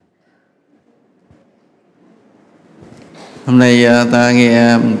Hôm nay ta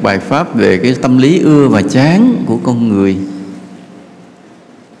nghe bài pháp về cái tâm lý ưa và chán của con người.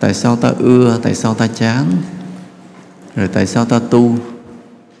 Tại sao ta ưa, tại sao ta chán, rồi tại sao ta tu.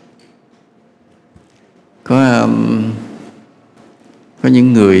 Có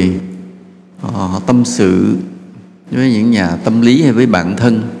những người họ tâm sự với những nhà tâm lý hay với bạn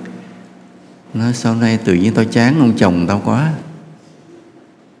thân, nói sau này tự nhiên tao chán ông chồng tao quá.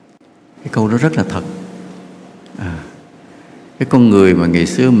 Cái câu đó rất là thật. Cái con người mà ngày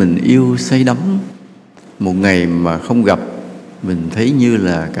xưa mình yêu say đắm, một ngày mà không gặp mình thấy như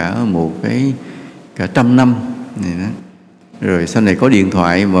là cả 100 năm này đó. Rồi sau này có điện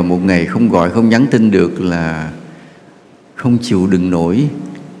thoại mà một ngày không gọi không nhắn tin được là không chịu đựng nổi.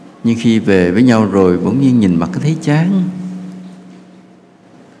 Nhưng khi về với nhau rồi bỗng nhiên nhìn mặt thấy chán.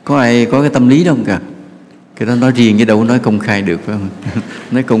 Có ai có cái tâm lý đâu không cả? Cái đó nói riêng chứ đâu có nói công khai được, phải không?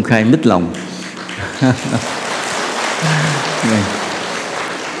 Nói công khai mít lòng.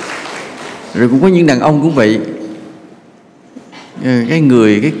 Rồi cũng có những đàn ông cũng vậy.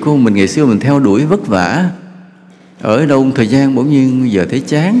 Cái cô mình ngày xưa mình theo đuổi vất vả, ở đâu một thời gian bỗng nhiên giờ thấy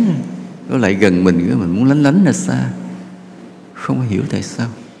chán, nó lại gần mình muốn lánh lánh ra xa. Không hiểu tại sao.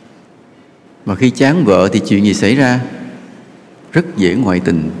 Mà khi chán vợ thì chuyện gì xảy ra? Rất dễ ngoại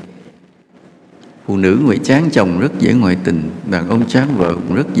tình. Phụ nữ ngoại chán chồng rất dễ ngoại tình, đàn ông chán vợ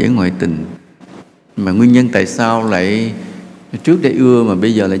cũng rất dễ ngoại tình. Mà nguyên nhân tại sao lại trước đây ưa mà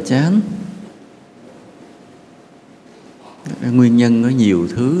bây giờ lại chán? Nguyên nhân có nhiều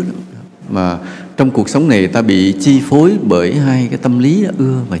thứ lắm. Mà trong cuộc sống này ta bị chi phối bởi hai cái tâm lý là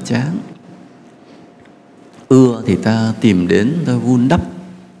ưa và chán. Ưa thì ta tìm đến, ta vun đắp,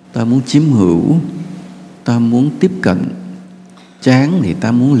 ta muốn chiếm hữu, ta muốn tiếp cận. Chán thì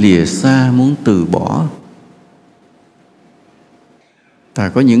ta muốn lìa xa, muốn từ bỏ. Ta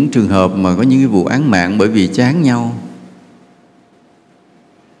có những trường hợp mà có những cái vụ án mạng bởi vì chán nhau.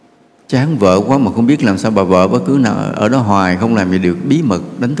 Chán vợ quá mà không biết làm sao, bà vợ bà cứ nào ở đó hoài, không làm gì được, bí mật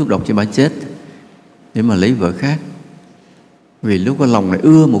đánh thuốc độc cho bà chết để mà lấy vợ khác. Vì lúc có lòng lại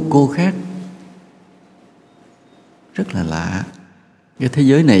ưa một cô khác. Rất là lạ. Cái thế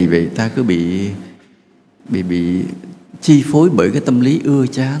giới này vậy, ta cứ bị chi phối bởi cái tâm lý ưa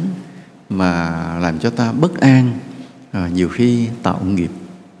chán mà làm cho ta bất an, nhiều khi tạo nghiệp.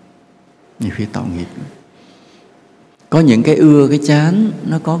 Có những cái ưa cái chán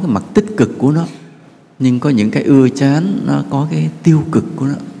nó có cái mặt tích cực của nó, nhưng có những cái ưa chán nó có cái tiêu cực của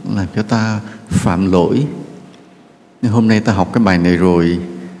nó, làm cho ta phạm lỗi. Nhưng hôm nay ta học cái bài này rồi,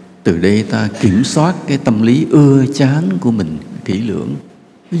 từ đây ta kiểm soát cái tâm lý ưa chán của mình kỹ lưỡng.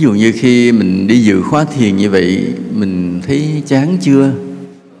 Ví dụ như khi mình đi dự khóa thiền như vậy, mình thấy chán chưa?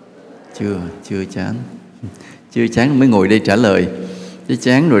 Chưa chán. Chưa chán mới ngồi đây trả lời. Chứ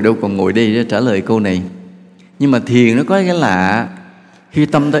chán rồi đâu còn ngồi đây để trả lời câu này. Nhưng mà thiền nó có cái lạ, khi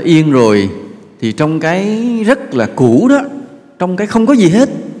tâm ta yên rồi thì trong cái rất là cũ đó, trong cái không có gì hết,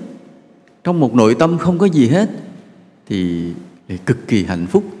 trong một nội tâm không có gì hết, thì cực kỳ hạnh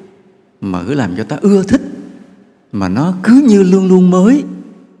phúc, mà cứ làm cho ta ưa thích, mà nó cứ như luôn luôn mới.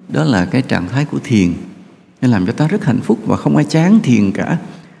 Đó là cái trạng thái của thiền. Nó làm cho ta rất hạnh phúc và không ai chán thiền cả.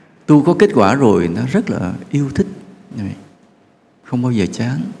 Tu có kết quả rồi nó rất là yêu thích, không bao giờ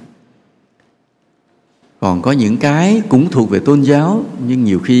chán. Còn có những cái cũng thuộc về tôn giáo, nhưng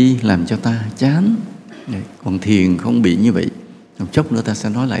nhiều khi làm cho ta chán. Còn thiền không bị như vậy. Một chốc nữa ta sẽ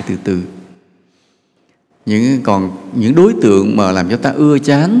nói lại từ từ. Còn những đối tượng mà làm cho ta ưa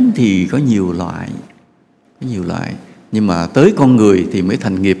chán thì có nhiều loại. Nhưng mà tới con người thì mới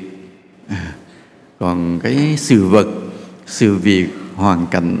thành nghiệp. Còn cái sự vật, sự việc, hoàn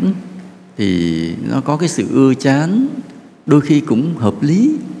cảnh thì nó có cái sự ưa chán, đôi khi cũng hợp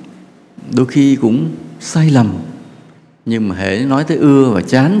lý, đôi khi cũng sai lầm. Nhưng mà hễ nói tới ưa và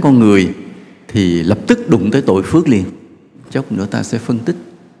chán con người thì lập tức đụng tới tội phước liền. Chốc nữa ta sẽ phân tích.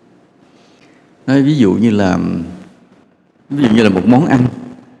 Nói ví dụ như là một món ăn.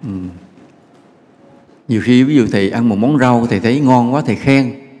 Nhiều khi ví dụ thầy ăn một món rau, thầy thấy ngon quá,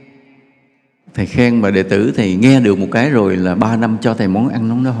 thầy khen mà đệ tử thầy nghe được một cái rồi là 3 năm cho thầy món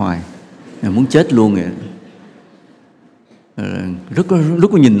ăn nó hoài, muốn chết luôn vậy.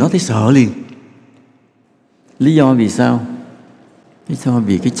 Lúc nhìn nó thấy sợ liền. Lý do vì sao? Lý do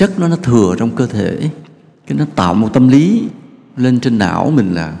vì cái chất nó thừa trong cơ thể, cái nó tạo một tâm lý lên trên não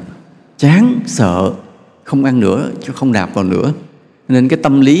mình là chán, sợ, không ăn nữa, chứ không nạp vào nữa. Nên cái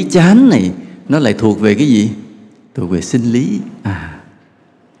tâm lý chán này nó lại thuộc về cái gì? Thuộc về sinh lý.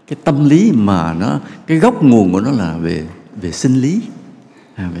 Cái tâm lý mà cái gốc nguồn của nó là về sinh lý.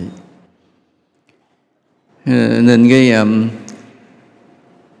 Vậy. Nên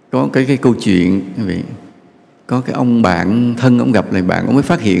có cái câu chuyện vậy. có cái ông bạn thân, ông gặp lại bạn, ông mới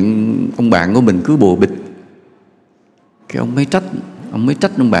phát hiện ông bạn của mình cứ bồ bịch. Cái ông mới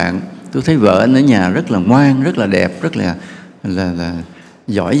trách ông bạn: tôi thấy vợ anh ở nhà rất là ngoan, rất là đẹp, rất là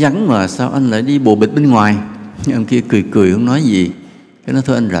giỏi giắng, mà sao anh lại đi bồ bịch bên ngoài? Ông kia cười cười không nói gì. Cái nói: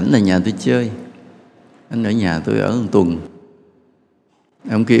 thôi anh rảnh là nhà tôi chơi, anh ở nhà tôi ở một tuần.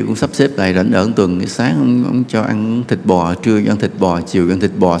 Ông kia cũng sắp xếp lại rảnh ở một tuần. Sáng ông cho ăn thịt bò, trưa cho ăn thịt bò, chiều cho ăn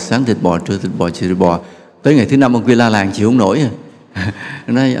thịt bò, sáng thịt bò, trưa thịt bò, chiều thịt bò. Tới ngày thứ 5 ông kia la làng chịu không nổi rồi.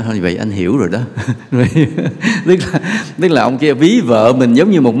 Nói thôi vậy anh hiểu rồi đó. tức là ông kia ví vợ mình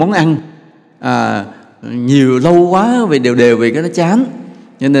giống như một món ăn, nhiều lâu quá về đều vì cái nó chán,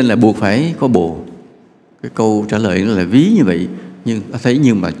 cho nên là buộc phải có bồ. Cái câu trả lời nó là ví như vậy.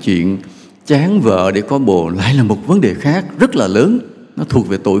 Nhưng mà chuyện chán vợ để có bồ lại là một vấn đề khác rất là lớn, nó thuộc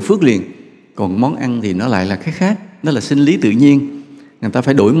về tội phước liền. Còn món ăn thì nó lại là cái khác, nó là sinh lý tự nhiên. Người ta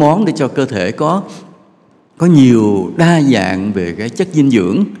phải đổi món để cho cơ thể có nhiều đa dạng về cái chất dinh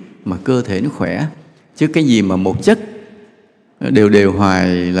dưỡng mà cơ thể nó khỏe. Chứ cái gì mà một chất đều hoài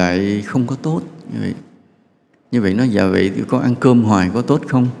lại không có tốt. Như vậy nó dạ vậy thì con ăn cơm hoài có tốt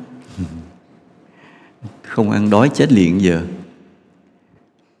không? Không ăn đói chết liền giờ.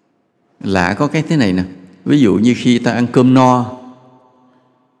 Lạ có cái thế này nè. Ví dụ như khi ta ăn cơm no,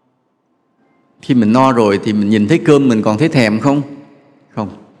 khi mình no rồi thì mình nhìn thấy cơm mình còn thấy thèm không? Không.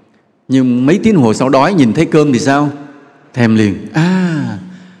 Nhưng mấy tiếng hồ sau đói nhìn thấy cơm thì sao? Thèm liền.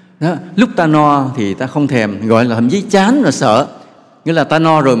 Đó, lúc ta no thì ta không thèm, gọi là thậm chí chán là sợ. Nghĩa là ta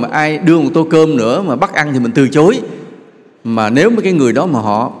no rồi mà ai đưa một tô cơm nữa mà bắt ăn thì mình từ chối. Mà nếu mấy cái người đó mà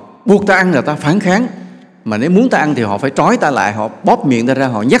họ buộc ta ăn là ta phản kháng. Mà nếu muốn ta ăn thì họ phải trói ta lại, họ bóp miệng ta ra,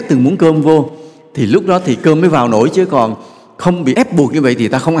 họ nhắc từng muỗng cơm vô. Thì lúc đó thì cơm mới vào nổi, chứ còn không bị ép buộc như vậy thì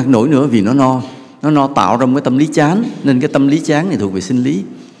ta không ăn nổi nữa, vì nó no. Nó no tạo ra một cái tâm lý chán. Nên cái tâm lý chán này thuộc về sinh lý.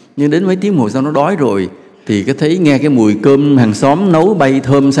 Nhưng đến mấy tiếng hồi sau nó đói rồi thì cái thấy nghe cái mùi cơm hàng xóm nấu bay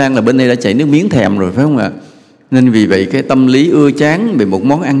thơm sang là bên đây đã chảy nước miếng thèm rồi, phải không ạ? Nên vì vậy cái tâm lý ưa chán về một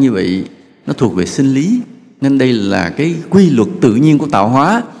món ăn như vậy nó thuộc về sinh lý. Nên đây là cái quy luật tự nhiên của tạo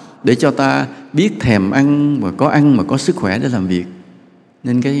hóa để cho ta biết thèm ăn mà có sức khỏe để làm việc.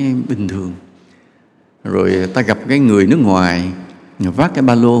 Nên cái bình thường. Rồi ta gặp cái người nước ngoài vác cái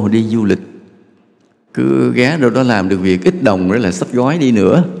ba lô đi du lịch, cứ ghé đâu đó làm được việc ít đồng rồi là xách gói đi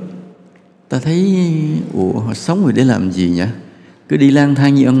nữa. Ta thấy họ sống rồi để làm gì nhỉ? Cứ đi lang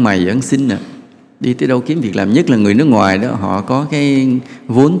thang như ăn mày ăn xin nè. Đi tới đâu kiếm việc làm, nhất là người nước ngoài đó, họ có cái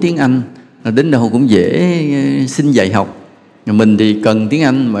vốn tiếng Anh, đến đâu cũng dễ xin dạy học. Mình thì cần tiếng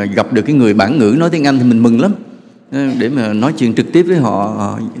Anh, mà gặp được cái người bản ngữ nói tiếng Anh thì mình mừng lắm, để mà nói chuyện trực tiếp với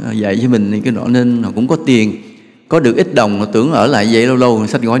họ dạy cho mình thì cái đó. Nên họ cũng có tiền, có được ít đồng mà tưởng ở lại vậy lâu lâu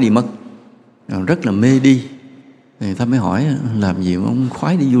xách gói đi mất, rất là mê đi. Thì ta mới hỏi làm gì mà ông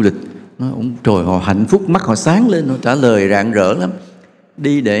khoái đi du lịch? Ông trời, họ hạnh phúc, mắt họ sáng lên, họ trả lời rạng rỡ lắm.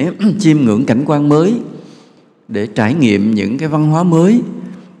 Đi để chiêm ngưỡng cảnh quan mới, để trải nghiệm những cái văn hóa mới,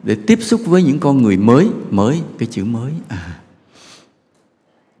 để tiếp xúc với những con người mới, cái chữ mới.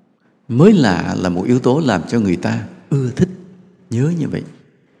 Mới lạ là một yếu tố làm cho người ta ưa thích. Nhớ như vậy.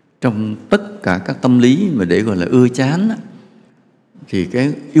 Trong tất cả các tâm lý mà để gọi là ưa chán á, thì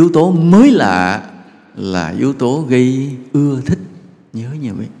cái yếu tố mới lạ là yếu tố gây ưa thích. Nhớ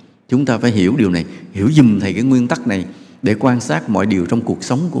như vậy. Chúng ta phải hiểu điều này, hiểu giùm thầy cái nguyên tắc này để quan sát mọi điều trong cuộc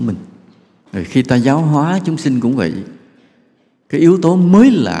sống của mình. Rồi khi ta giáo hóa chúng sinh cũng vậy. Cái yếu tố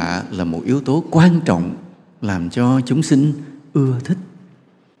mới lạ là một yếu tố quan trọng làm cho chúng sinh ưa thích.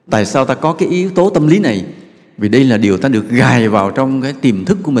 Tại sao ta có cái yếu tố tâm lý này? Vì đây là điều ta được gài vào trong cái tiềm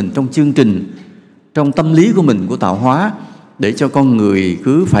thức của mình, trong chương trình, trong tâm lý của mình, của tạo hóa, để cho con người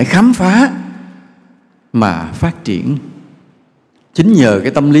cứ phải khám phá mà phát triển. Chính nhờ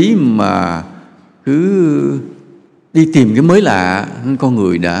cái tâm lý mà cứ đi tìm cái mới lạ, nên con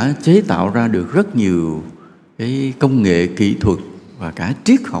người đã chế tạo ra được rất nhiều cái công nghệ, kỹ thuật và cả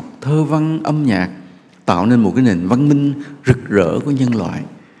triết học, thơ văn, âm nhạc, tạo nên một cái nền văn minh rực rỡ của nhân loại.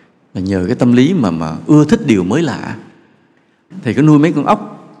 Là nhờ cái tâm lý mà ưa thích điều mới lạ. Thầy có nuôi mấy con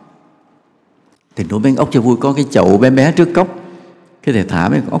ốc. Thì nuôi mấy con ốc cho vui, có cái chậu bé bé trước cốc. Cái thầy thả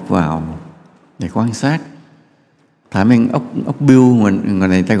mấy con ốc vào để quan sát. Thả mấy con ốc biêu, người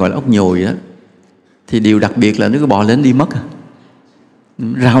này ta gọi là ốc nhồi đó. Thì điều đặc biệt là nó cứ bò lên đi mất.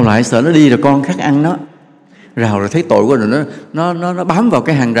 Rào lại sợ nó đi rồi con khác ăn nó. Rào rồi thấy tội quá rồi nó bám vào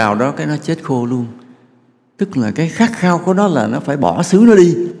cái hàng rào đó, cái nó chết khô luôn. Tức là cái khát khao của nó là nó phải bỏ xứ nó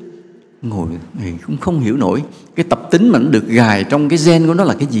đi. Ngồi cũng không hiểu nổi cái tập tính mà nó được gài trong cái gen của nó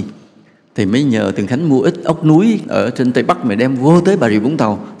là cái gì. Thì mới nhờ Tường Khánh mua ít ốc núi ở trên Tây Bắc mà đem vô tới Bà Rịa Vũng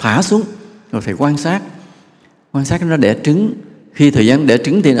Tàu, thả xuống. Rồi thầy quan sát nó đẻ trứng. Khi thời gian đẻ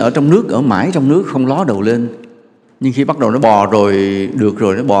trứng thì ở trong nước, ở mãi trong nước, không ló đầu lên. Nhưng khi bắt đầu nó bò rồi, được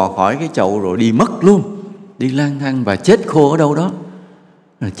rồi, nó bò khỏi cái chậu rồi đi mất luôn, đi lang thang và chết khô ở đâu đó,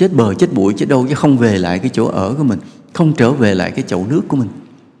 chết bờ chết bụi chết đâu, chứ không về lại cái chỗ ở của mình, không trở về lại cái chậu nước của mình.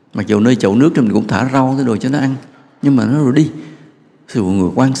 Mặc dù nơi chậu nước thì mình cũng thả rau cái đồ cho nó ăn, nhưng mà nó rồi đi. Sư phụ người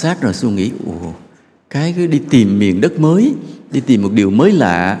quan sát rồi sư phụ nghĩ, cái cứ đi tìm miền đất mới, đi tìm một điều mới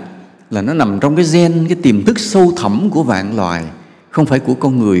lạ là nó nằm trong cái gen, cái tiềm thức sâu thẳm của vạn loài, không phải của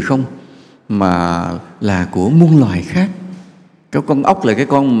con người không, mà là của muôn loài khác. Cái con ốc là cái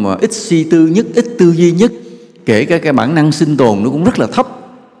con mà ít suy tư nhất, ít tư duy nhất, kể cả cái bản năng sinh tồn nó cũng rất là thấp.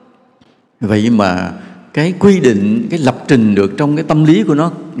 Vậy mà cái quy định, cái lập trình được trong cái tâm lý của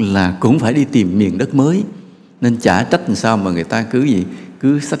nó là cũng phải đi tìm miền đất mới. Nên chả trách làm sao mà người ta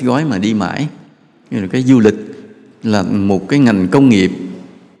cứ xách gói mà đi mãi. Như là cái du lịch là một cái ngành công nghiệp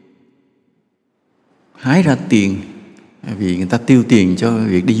hái ra tiền, vì người ta tiêu tiền cho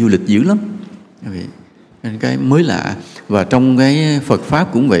việc đi du lịch dữ lắm. Nên cái mới lạ. Và trong cái Phật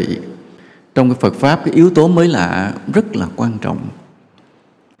Pháp cũng vậy. Trong cái Phật Pháp, cái yếu tố mới lạ rất là quan trọng.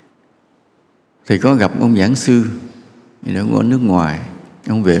 Thì có gặp ông giảng sư ông ở nước ngoài,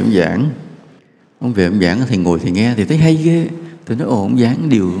 ông về ông giảng. Ông về ông giảng thì ngồi thì nghe thì thấy hay ghê. Tôi nói ông giảng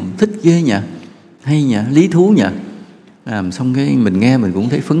điều thích ghê nhỉ, hay nhỉ, lý thú nhỉ. Làm xong cái mình nghe mình cũng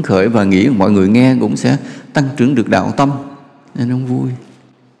thấy phấn khởi và nghĩ mọi người nghe cũng sẽ tăng trưởng được đạo tâm, nên ông vui.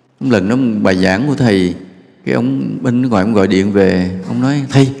 Một lần đó bài giảng của thầy, cái ông bên ngoài ông gọi điện về, ông nói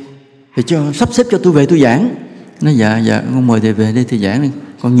thầy cho sắp xếp cho tôi về tôi giảng. Nói dạ con mời thầy về đây thầy giảng đi,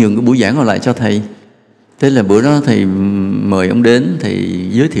 con nhường cái buổi giảng còn lại cho thầy. Thế là bữa đó thầy mời ông đến, thầy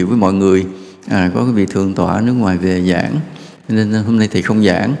giới thiệu với mọi người có cái vị thượng tọa nước ngoài về giảng, nên hôm nay thầy không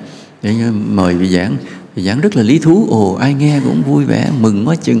giảng, để mời vị giảng. Thầy giảng rất là lý thú, ai nghe cũng vui vẻ, mừng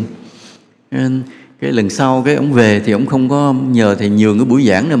quá chừng. Nên cái lần sau cái ông về thì ông không có nhờ thầy nhường cái buổi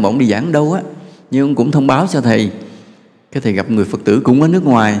giảng nữa, mà ông đi giảng đâu á, nhưng ông cũng thông báo cho thầy. Cái thầy gặp người Phật tử cũng ở nước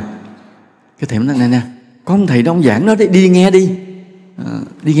ngoài, cái thầy nói nè, có ông thầy đó ông giảng đó đấy, đi nghe đi,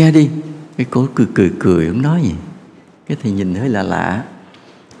 đi nghe đi. Cái cô cười ông nói gì. Cái thầy nhìn hơi lạ lạ.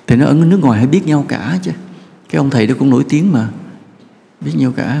 Thầy nói ở nước ngoài hay biết nhau cả chứ, cái ông thầy đó cũng nổi tiếng mà, biết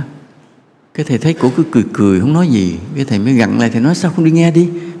nhau cả. Cái thầy thấy cổ cứ cười không nói gì. Cái thầy mới gặng lại, thầy nói sao không đi nghe đi,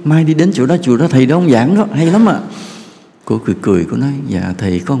 mai đi đến chỗ đó thầy đó ông giảng đó hay lắm ạ. Cổ cười, cổ nói dạ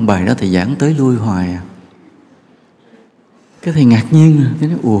thầy có một bài đó thầy giảng tới lui hoài à. Cái thầy ngạc nhiên, thầy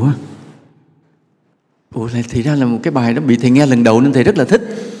nói ủa lại thì ra là một cái bài đó bị thầy nghe lần đầu nên thầy rất là thích.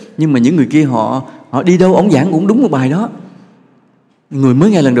 Nhưng mà những người kia họ đi đâu ổng giảng cũng đúng một bài đó. Người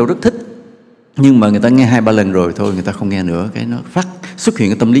mới nghe lần đầu rất thích, nhưng mà người ta nghe 2-3 lần rồi thôi người ta không nghe nữa. Cái nó xuất hiện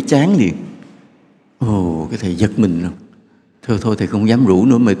cái tâm lý chán liền. Cái thầy giật mình rồi. Thôi thầy không dám rủ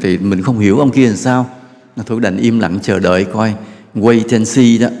nữa, mà mình không hiểu ông kia làm sao. Thôi đành im lặng chờ đợi coi, wait and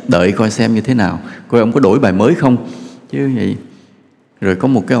see đó, đợi coi xem như thế nào, coi ông có đổi bài mới không chứ vậy. Rồi có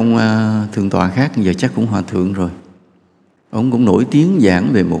một cái ông thượng tọa khác, giờ chắc cũng hòa thượng rồi, ông cũng nổi tiếng giảng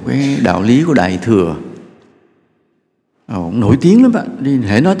về một cái đạo lý của Đại Thừa. Ông nổi tiếng lắm bạn, đi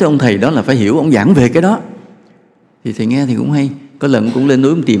hễ nói tới ông thầy đó là phải hiểu ông giảng về cái đó. Thì thầy nghe thì cũng hay. Có lần cũng lên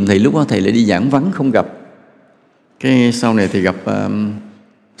núi tìm thầy, lúc đó thầy lại đi giảng vắng không gặp. Cái sau này thì gặp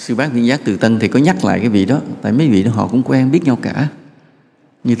sư bác Viên Giác Từ Tân thì có nhắc lại cái vị đó, tại mấy vị đó họ cũng quen biết nhau cả.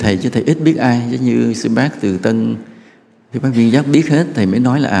 Như thầy chứ thầy ít biết ai, chứ như sư bác Từ Tân, sư bác Viên Giác biết hết. Thầy mới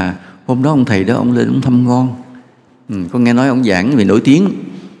nói là hôm đó ông thầy đó ông lên ông thăm ngon, có nghe nói ông giảng vì nổi tiếng.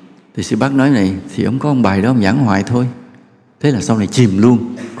 Thì sư bác nói này, thì ông có ông bài đó ông giảng hoài thôi. Thế là sau này chìm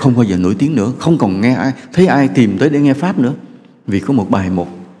luôn, không bao giờ nổi tiếng nữa, không còn nghe ai, thấy ai tìm tới để nghe Pháp nữa. Vì có một bài một,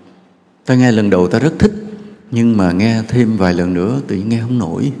 ta nghe lần đầu ta rất thích, nhưng mà nghe thêm vài lần nữa tự nhiên nghe không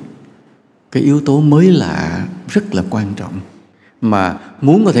nổi. Cái yếu tố mới lạ rất là quan trọng. Mà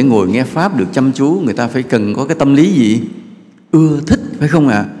muốn có thể ngồi nghe Pháp được chăm chú, người ta phải cần có cái tâm lý gì? Ưa thích, phải không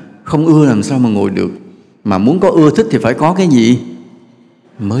ạ? Không ưa làm sao mà ngồi được. Mà muốn có ưa thích thì phải có cái gì?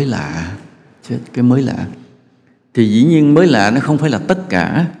 Mới lạ. Cái mới lạ. Thì dĩ nhiên mới lạ nó không phải là tất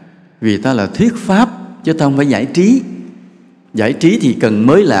cả, vì ta là thuyết Pháp, chứ ta không phải giải trí. Giải trí thì cần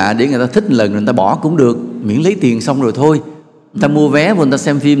mới lạ để người ta thích lần người ta bỏ cũng được, miễn lấy tiền xong rồi thôi. Người ta mua vé vô người ta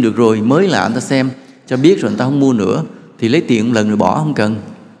xem phim được rồi, mới lạ người ta xem cho biết rồi người ta không mua nữa, thì lấy tiền một lần rồi bỏ không cần.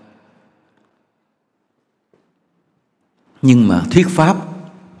 Nhưng mà thuyết Pháp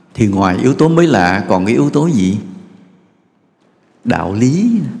thì ngoài yếu tố mới lạ còn cái yếu tố gì? Đạo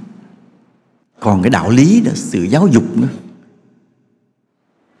lý. Còn cái đạo lý đó, sự giáo dục nữa.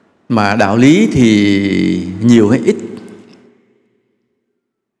 Mà đạo lý thì nhiều hay ít?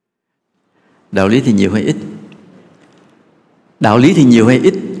 Đạo lý thì nhiều hay ít? Đạo lý thì nhiều hay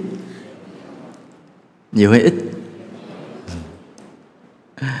ít? Nhiều hay ít?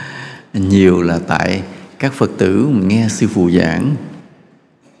 Nhiều là tại các Phật tử nghe sư phụ giảng.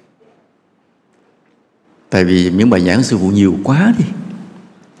 Tại vì những bài giảng sư phụ nhiều quá đi,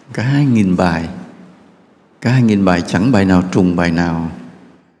 cả 2.000 bài. Cả 2.000 bài chẳng bài nào trùng bài nào.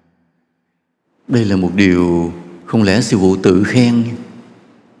 Đây là một điều không lẽ sư phụ tự khen,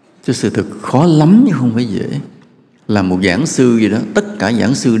 chứ sự thực khó lắm chứ không phải dễ. Là một giảng sư gì đó, tất cả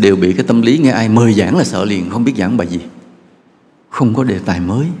giảng sư đều bị cái tâm lý nghe ai mời giảng là sợ liền, không biết giảng bài gì, không có đề tài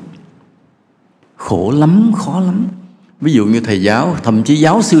mới. Khổ lắm, khó lắm. Ví dụ như thầy giáo, thậm chí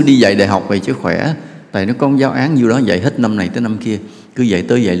giáo sư đi dạy đại học vậy chứ khỏe. Tại nó con giáo án nhiêu đó dạy hết năm này tới năm kia, cứ dạy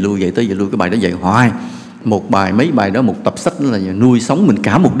tới dạy lui, dạy tới dạy lui, cái bài đó dạy hoài. Một bài, mấy bài đó, một tập sách là nuôi sống mình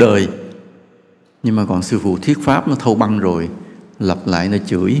cả một đời. Nhưng mà còn sư phụ thuyết pháp nó thâu băng rồi, lặp lại nó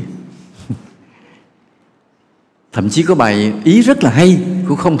chửi. Thậm chí có bài ý rất là hay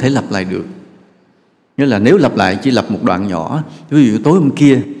cũng không thể lặp lại được. Nghĩa là nếu lặp lại chỉ lặp một đoạn nhỏ. Ví dụ tối hôm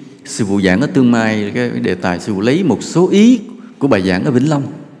kia sư phụ giảng ở Tương Mai, cái đề tài sư phụ lấy một số ý của bài giảng ở Vĩnh Long,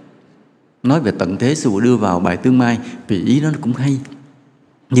 nói về tận thế, sư phụ đưa vào bài Tương Mai vì ý đó nó cũng hay,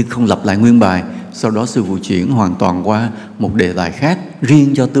 nhưng không lặp lại nguyên bài. Sau đó sư phụ chuyển hoàn toàn qua một đề tài khác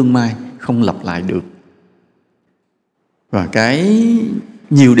riêng cho Tương Mai, không lặp lại được. Và cái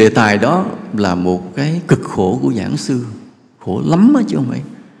nhiều đề tài đó là một cái cực khổ của giảng sư, khổ lắm đó chứ không phải.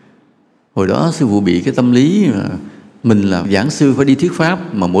 Hồi đó sư phụ bị cái tâm lý là mình là giảng sư phải đi thuyết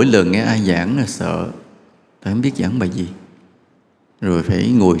pháp, mà mỗi lần nghe ai giảng là sợ, tại không biết giảng bài gì. Rồi phải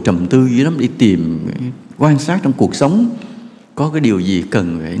ngồi trầm tư dữ lắm, đi tìm, quan sát trong cuộc sống có cái điều gì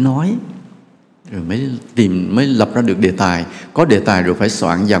cần phải nói, rồi mới lập ra được đề tài. Có đề tài rồi phải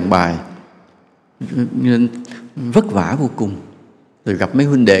soạn dàn bài, nên vất vả vô cùng. Rồi gặp mấy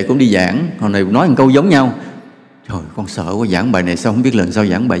huynh đệ cũng đi giảng, hồi này nói một câu giống nhau, trời con sợ quá, giảng bài này sao không biết lần sau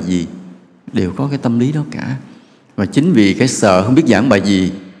giảng bài gì. Đều có cái tâm lý đó cả. Và chính vì cái sợ không biết giảng bài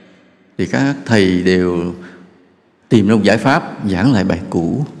gì thì các thầy đều tìm ra một giải pháp, giảng lại bài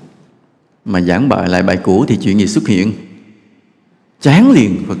cũ. Mà giảng lại bài cũ thì chuyện gì xuất hiện? Chán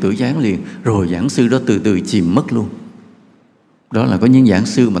liền, Phật tử chán liền. Rồi giảng sư đó từ từ chìm mất luôn. Đó là có những giảng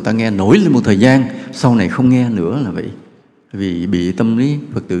sư mà ta nghe nổi lên một thời gian, sau này không nghe nữa là vậy. Vì bị tâm lý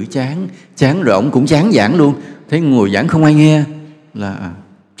Phật tử chán rồi ổng cũng chán giảng luôn. Thấy ngồi giảng không ai nghe là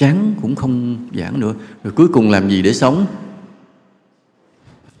chán cũng không giảng nữa. Rồi cuối cùng làm gì để sống?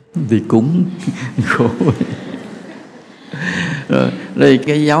 Thì cũng khổ. Rồi, đây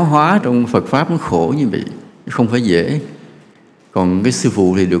cái giáo hóa trong Phật Pháp nó khổ như vậy, không phải dễ. Còn cái sư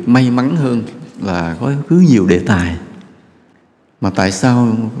phụ thì được may mắn hơn là có cứ nhiều đề tài. Mà tại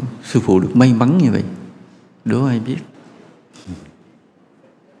sao sư phụ được may mắn như vậy? Đố ai biết.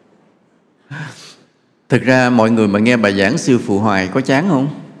 Thực ra mọi người mà nghe bài giảng sư phụ hoài có chán không?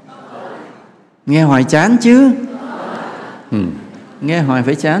 Nghe hoài chán chứ. Nghe hoài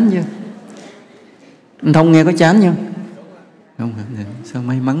phải chán chứ. Anh Thông nghe có chán chưa? Không,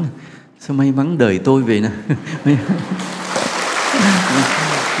 sao may mắn đời tôi vậy nè.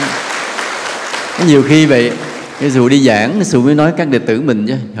 Nhiều khi vậy, cái sư phụ đi giảng, sư phụ mới nói các đệ tử mình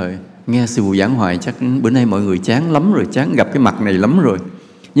chứ, trời, nghe sư phụ giảng hoài chắc bữa nay mọi người chán lắm rồi, chán gặp cái mặt này lắm rồi.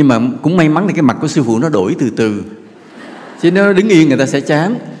 Nhưng mà cũng may mắn là cái mặt của sư phụ nó đổi từ từ, chứ nếu nó đứng yên người ta sẽ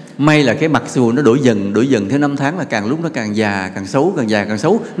chán. May là cái mặt sư phụ nó đổi dần theo năm tháng, là càng lúc nó càng già càng xấu, càng già càng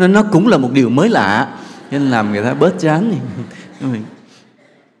xấu, nên nó cũng là một điều mới lạ, nên làm người ta bớt chán.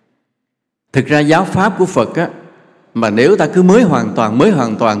 Thực ra giáo pháp của Phật á, mà nếu ta cứ mới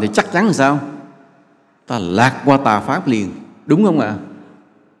hoàn toàn thì chắc chắn là sao? Ta lạc qua tà pháp liền, đúng không ạ?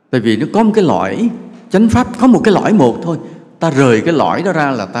 Tại vì nó có một cái lõi, chánh pháp có một cái lõi một thôi, ta rời cái lõi đó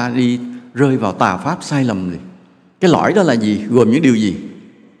ra là ta đi rơi vào tà pháp sai lầm liền. Cái lõi đó là gì? Gồm những điều gì?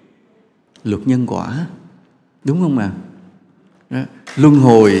 Luật nhân quả, đúng không ạ? Luân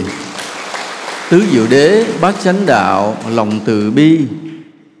hồi, tứ diệu đế, bát chánh đạo, lòng từ bi,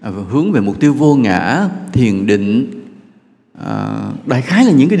 hướng về mục tiêu vô ngã, thiền định, đại khái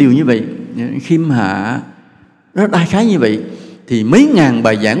là những cái điều như vậy. Khiêm hạ, nó đại khái như vậy. Thì mấy ngàn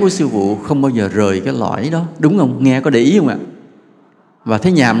bài giảng của sư phụ không bao giờ rời cái lõi đó, đúng không? Nghe có để ý không ạ? Và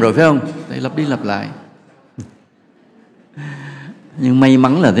thấy nhàm rồi phải không? Để lặp đi lặp lại. Nhưng may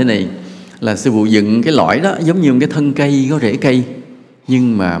mắn là thế này, là sư phụ dựng cái lõi đó giống như một cái thân cây có rễ cây,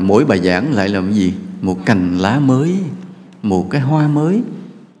 nhưng mà mỗi bài giảng lại là cái gì? Một cành lá mới, một cái hoa mới.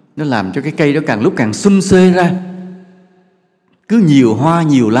 Nó làm cho cái cây đó càng lúc càng xum xuê ra, cứ nhiều hoa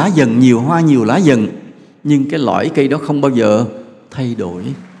nhiều lá dần, nhiều hoa nhiều lá dần. Nhưng cái lõi cây đó không bao giờ thay đổi,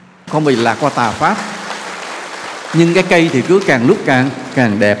 không bao giờ lạc qua tà pháp. Nhưng cái cây thì cứ càng lúc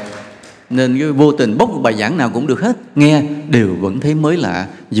càng đẹp. Nên cái vô tình bốc một bài giảng nào cũng được hết, nghe đều vẫn thấy mới lạ.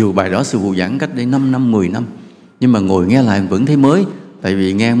 Dù bài đó sư phụ giảng cách đây 5 năm, 10 năm, nhưng mà ngồi nghe lại vẫn thấy mới. Tại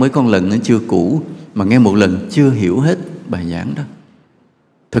vì nghe mới con lần nó chưa cũ, mà nghe một lần chưa hiểu hết bài giảng đó.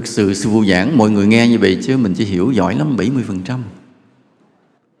 Thực sự sư phụ giảng mọi người nghe như vậy chứ mình chỉ hiểu giỏi lắm 70%.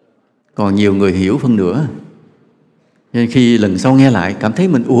 Còn nhiều người hiểu phân nửa. Nên khi lần sau nghe lại cảm thấy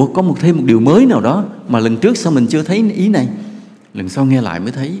mình có thêm một điều mới nào đó mà lần trước sao mình chưa thấy ý này. Lần sau nghe lại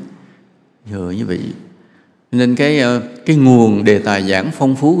mới thấy. Giờ như vậy. Nên cái nguồn đề tài giảng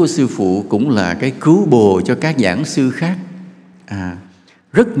phong phú của sư phụ cũng là cái cứu bồ cho các giảng sư khác.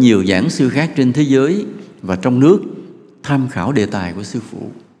 Rất nhiều giảng sư khác trên thế giới và trong nước tham khảo đề tài của sư phụ.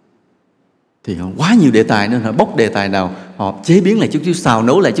 Thì họ quá nhiều đề tài nên họ bóc đề tài nào họ chế biến lại chút xíu, xào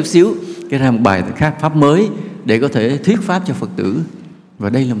nấu lại chút xíu, cái ra một bài khác pháp mới để có thể thuyết pháp cho Phật tử. Và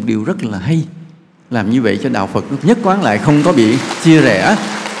đây là một điều rất là hay. Làm như vậy cho đạo Phật nhất quán lại, không có bị chia rẽ.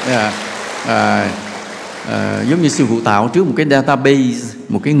 Giống như sư phụ tạo trước một cái database,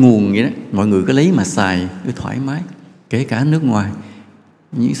 một cái nguồn vậy đó, mọi người cứ lấy mà xài cứ thoải mái, kể cả nước ngoài.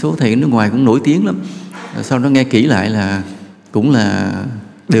 Những số thầy nước ngoài cũng nổi tiếng lắm. Sau đó nghe kỹ lại là cũng là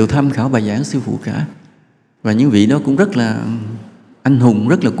đều tham khảo bài giảng sư phụ cả. Và những vị đó cũng rất là anh hùng,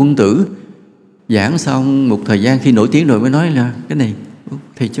 rất là quân tử. Giảng xong một thời gian khi nổi tiếng rồi mới nói là cái này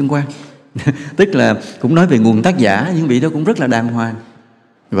thầy Chân Quang. Tức là cũng nói về nguồn tác giả, những vị đó cũng rất là đàng hoàng.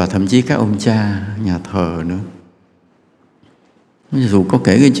 Và thậm chí các ông cha nhà thờ nữa. Ví dụ có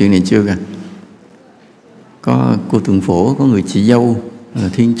kể cái chuyện này chưa kìa. Có cô Tường Phổ, có người chị dâu là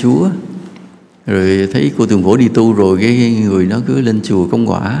Thiên Chúa. Rồi thấy cô Tường Phổ đi tu rồi cái người đó cứ lên chùa công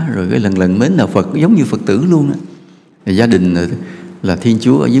quả, rồi cái lần mến đạo Phật giống như Phật tử luôn á. Gia đình là Thiên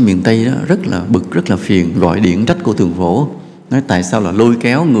Chúa ở dưới miền Tây đó rất là bực, rất là phiền, gọi điện trách cô Tường Phổ, nói tại sao là lôi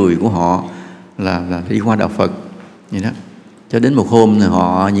kéo người của họ là đi qua đạo Phật vậy đó. Cho đến một hôm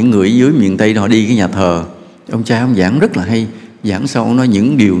những người dưới miền Tây đó họ đi cái nhà thờ, ông cha ông giảng rất là hay, giảng xong ông nói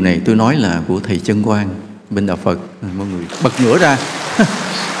những điều này tôi nói là của thầy Chân Quang bên đạo Phật. Mọi người bật ngửa ra.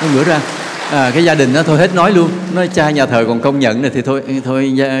 Cái gia đình đó thôi hết nói luôn, nói cha nhà thờ còn công nhận này thì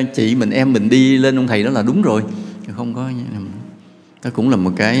thôi chị mình em mình đi lên ông thầy đó là đúng rồi, không có. Đó cũng là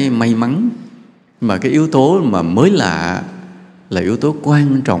một cái may mắn. Mà cái yếu tố mà mới lạ là yếu tố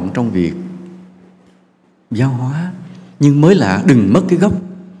quan trọng trong việc giáo hóa. Nhưng mới lạ đừng mất cái gốc.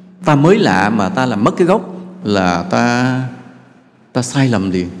 Ta mới lạ mà ta làm mất cái gốc là ta sai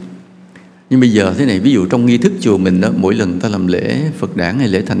lầm liền. Nhưng bây giờ thế này, ví dụ trong nghi thức chùa mình đó, mỗi lần ta làm lễ Phật đản hay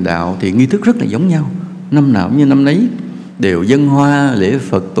lễ thành đạo thì nghi thức rất là giống nhau, năm nào cũng như năm nấy, đều dâng hoa, lễ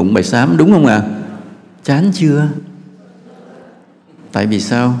Phật, tụng bài sám, đúng không ạ? Chán chưa? Tại vì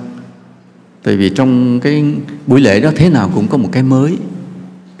sao? Tại vì trong cái buổi lễ đó thế nào cũng có một cái mới.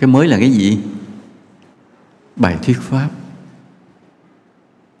 Cái mới là cái gì? Bài thuyết pháp.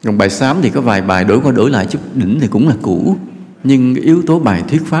 Còn bài sám thì có vài bài đổi qua đổi lại chút đỉnh thì cũng là cũ. Nhưng cái yếu tố bài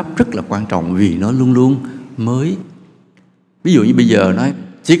thuyết pháp rất là quan trọng vì nó luôn luôn mới. Ví dụ như bây giờ nói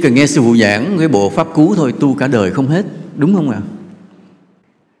chỉ cần nghe sư phụ giảng cái bộ pháp cú thôi tu cả đời không hết, đúng không ạ?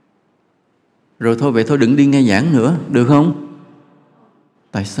 Rồi thôi vậy thôi đừng đi nghe giảng nữa, được không?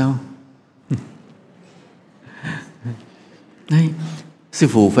 Tại sao? Đấy, sư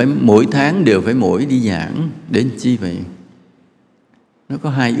phụ phải mỗi tháng đều phải đi giảng. Để làm chi vậy? Nó có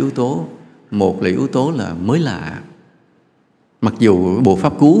hai yếu tố. Một là yếu tố là mới lạ. Mặc dù bộ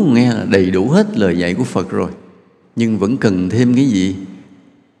pháp cú nghe là đầy đủ hết lời dạy của Phật rồi, nhưng vẫn cần thêm cái gì?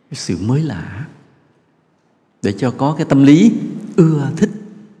 Cái sự mới lạ, để cho có cái tâm lý ưa thích.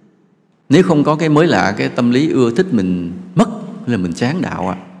 Nếu không có cái mới lạ, cái tâm lý ưa thích mình mất là mình chán đạo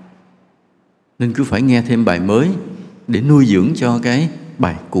ạ. Nên cứ phải nghe thêm bài mới để nuôi dưỡng cho cái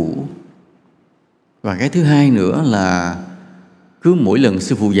bài cũ. Và cái thứ hai nữa là cứ mỗi lần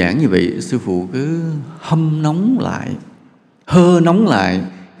sư phụ giảng như vậy, sư phụ cứ hâm nóng lại, hơ nóng lại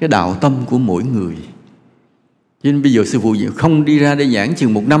cái đạo tâm của mỗi người. Cho nên bây giờ sư phụ không đi ra để giảng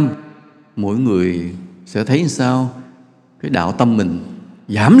chừng 1 năm, mỗi người sẽ thấy sao? Cái đạo tâm mình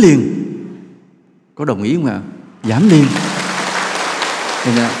giảm liền. Có đồng ý không ạ? Giảm liền.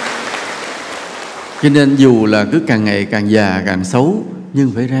 Cho nên dù là cứ càng ngày càng già càng xấu,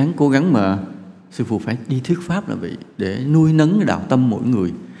 nhưng phải ráng cố gắng mà sư phụ phải đi thuyết pháp là vậy, để nuôi nấng cái đạo tâm mỗi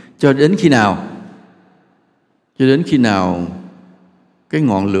người. Cho đến khi nào cái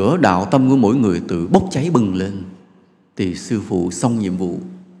ngọn lửa đạo tâm của mỗi người tự bốc cháy bừng lên thì sư phụ xong nhiệm vụ.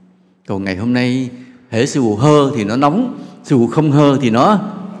 Còn ngày hôm nay hễ sư phụ hơ thì nó nóng, sư phụ không hơ thì nó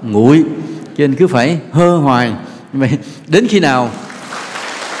nguội. Cho nên cứ phải hơ hoài. Đến khi nào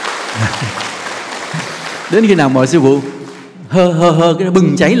mọi sư phụ hơ cái nó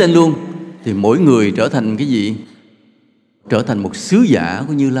bừng cháy lên luôn thì mỗi người trở thành cái gì? Trở thành một sứ giả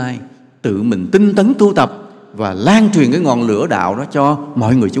của Như Lai, tự mình tinh tấn tu tập và lan truyền cái ngọn lửa đạo đó cho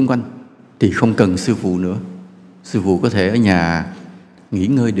mọi người xung quanh. Thì không cần sư phụ nữa. Sư phụ có thể ở nhà nghỉ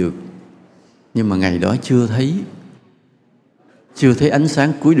ngơi được. Nhưng mà ngày đó chưa thấy ánh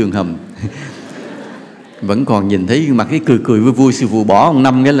sáng cuối đường hầm. Vẫn còn nhìn thấy mặt cái cười cười vui vui. Sư phụ bỏ ông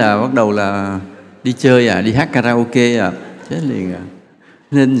Năm cái là bắt đầu là đi chơi đi hát karaoke chết liền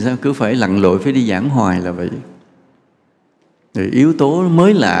Nên sao cứ phải lặn lội, phải đi giảng hoài là vậy. Rồi yếu tố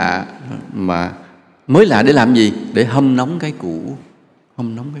mới lạ, mà mới lạ để làm gì? Để hâm nóng cái cũ.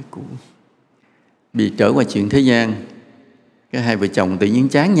 Vì trở qua chuyện thế gian, cái hai vợ chồng tự nhiên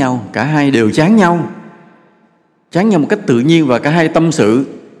chán nhau, cả hai đều chán nhau một cách tự nhiên, và cả hai tâm sự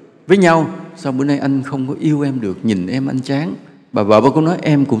với nhau: sao bữa nay anh không có yêu em được, nhìn em anh chán. Bà vợ cũng nói: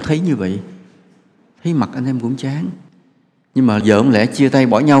 em cũng thấy như vậy, thấy mặt anh em cũng chán. Nhưng mà vợ không lẽ chia tay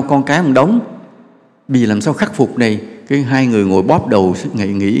bỏ nhau, con cái một đống, bây giờ làm sao khắc phục này? Cái hai người ngồi bóp đầu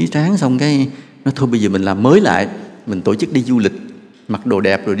nghỉ chán, xong cái nói thôi bây giờ mình làm mới lại, mình tổ chức đi du lịch, mặc đồ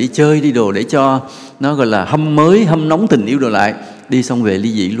đẹp rồi đi chơi, đi đồ để cho nó gọi là hâm nóng tình yêu đồ lại. Đi xong về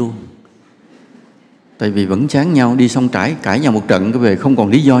ly dị luôn. Tại vì vẫn chán nhau, đi xong cãi nhau một trận, cái về không còn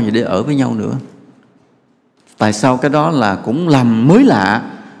lý do gì để ở với nhau nữa. Tại sao? Cái đó là cũng làm mới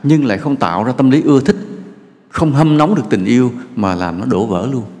lạ, nhưng lại không tạo ra tâm lý ưa thích, không hâm nóng được tình yêu, mà làm nó đổ vỡ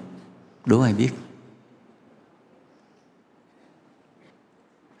luôn. Đố ai biết?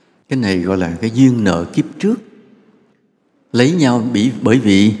 Cái này gọi là cái duyên nợ kiếp trước. Lấy nhau bởi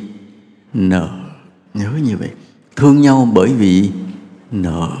vì nợ, nhớ như vậy. Thương nhau bởi vì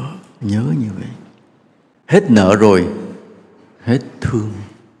nợ, nhớ như vậy. Hết nợ rồi, hết thương.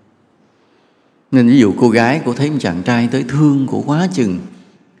 Nên ví dụ cô gái, cô thấy một chàng trai tới thương cổ quá chừng,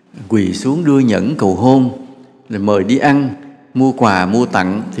 quỳ xuống đưa nhẫn cầu hôn, rồi mời đi ăn, mua quà, mua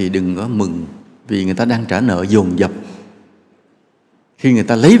tặng, thì đừng có mừng, vì người ta đang trả nợ dồn dập. Khi người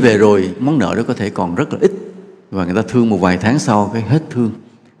ta lấy về rồi, món nợ đó có thể còn rất là ít, và người ta thương một vài tháng sau cái hết thương.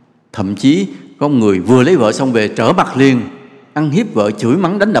 Thậm chí có người vừa lấy vợ xong về trở mặt liền, ăn hiếp vợ, chửi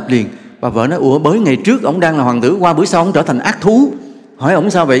mắng đánh đập liền. Bà vợ nói: ủa, mới ngày trước ông đang là hoàng tử, qua bữa sau ông trở thành ác thú. Hỏi ông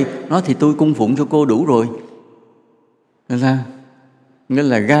sao vậy? Nói: thì tôi cung phụng cho cô đủ rồi. Nên sao? Nghĩa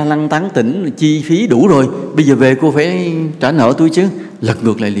là ga lăng tán tỉnh, chi phí đủ rồi, bây giờ về cô phải trả nợ tôi chứ. Lật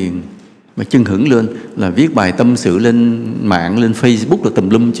ngược lại liền. Mà chân hững lên là viết bài tâm sự lên mạng, lên Facebook, là tùm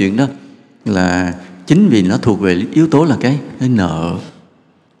lum chuyện đó. Là chính vì nó thuộc về yếu tố là cái nợ.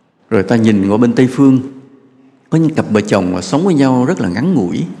 Rồi ta nhìn qua bên Tây Phương, có những cặp vợ chồng mà sống với nhau rất là ngắn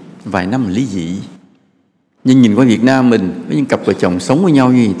ngủi, vài năm ly dị. Nhưng nhìn qua Việt Nam mình, có những cặp vợ chồng sống với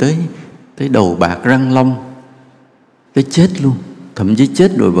nhau như vậy tới đầu bạc răng long, tới chết luôn. Thậm chí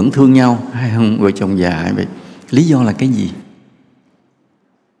chết rồi vẫn thương nhau. Hai ông vợ chồng già vậy. Lý do là cái gì?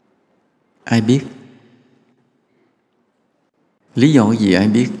 Ai biết? Lý do cái gì ai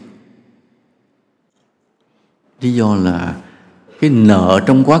biết? Lý do là cái nợ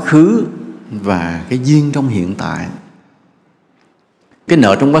trong quá khứ và cái duyên trong hiện tại. Cái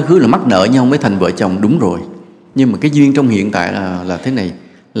nợ trong quá khứ là mắc nợ nhau mới thành vợ chồng, đúng rồi. Nhưng mà cái duyên trong hiện tại là thế này,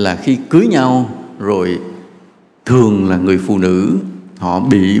 là khi cưới nhau rồi, thường là người phụ nữ họ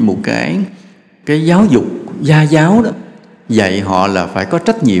bị một cái giáo dục gia giáo đó, dạy họ là phải có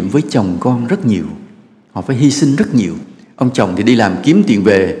trách nhiệm với chồng con rất nhiều. Họ phải hy sinh rất nhiều. Ông chồng thì đi làm kiếm tiền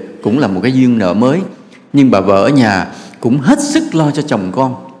về, cũng là một cái duyên nợ mới. Nhưng bà vợ ở nhà cũng hết sức lo cho chồng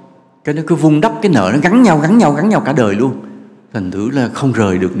con. Cái nó cứ vun đắp cái nợ, nó gắn nhau cả đời luôn. Thành thử là không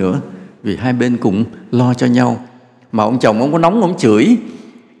rời được nữa, vì hai bên cùng lo cho nhau. Mà ông chồng ông có nóng, ông chửi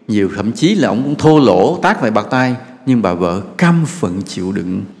nhiều, thậm chí là ông cũng thô lỗ, tát vài bạt tay. Nhưng bà vợ cam phận chịu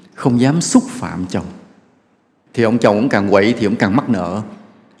đựng, không dám xúc phạm chồng. Thì ông chồng ông càng quậy thì ông càng mắc nợ,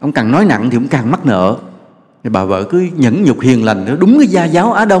 ông càng nói nặng thì ông càng mắc nợ. Thì bà vợ cứ nhẫn nhục hiền lành, đúng cái gia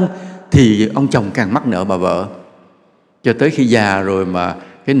giáo Á Đông, thì ông chồng càng mắc nợ bà vợ. Cho tới khi già rồi mà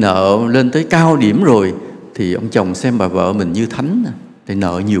cái nợ lên tới cao điểm rồi, thì ông chồng xem bà vợ mình như thánh, thì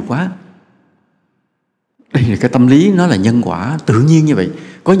nợ nhiều quá. Đây là cái tâm lý, nó là nhân quả tự nhiên như vậy.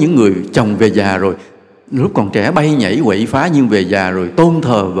 Có những người chồng về già rồi, lúc còn trẻ bay nhảy quậy phá, nhưng về già rồi tôn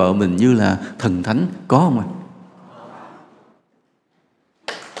thờ vợ mình như là thần thánh. Có không ạ?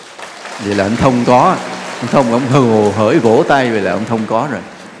 Vậy là anh Thông có. Anh Thông ông hồ hởi vỗ tay, vậy là ông Thông có rồi.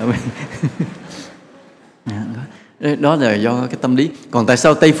 Đó là do cái tâm lý. Còn tại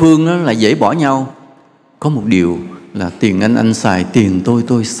sao Tây Phương nó lại dễ bỏ nhau? Có một điều là tiền anh xài, tiền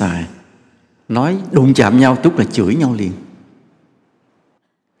tôi xài. Nói đụng chạm nhau chút là chửi nhau liền.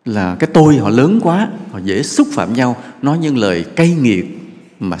 Là cái tôi họ lớn quá, họ dễ xúc phạm nhau, nói những lời cay nghiệt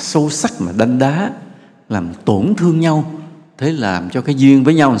mà sâu sắc, mà đanh đá, làm tổn thương nhau. Thế làm cho cái duyên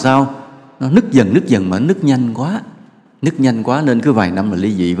với nhau làm sao? Nó nứt dần mà nứt nhanh quá nên cứ vài năm là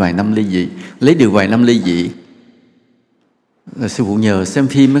ly dị, vài năm ly dị, lấy được vài năm ly dị. Sư phụ nhờ xem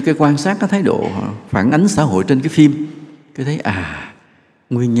phim cái quan sát cái thái độ phản ánh xã hội trên cái phim, cái thấy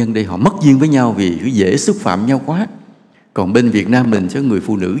Nguyên nhân đây họ mất duyên với nhau vì cứ dễ xúc phạm nhau quá. Còn bên Việt Nam mình cho người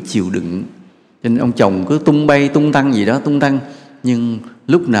phụ nữ chịu đựng, cho nên ông chồng cứ tung bay tung tăng gì đó, tung tăng, nhưng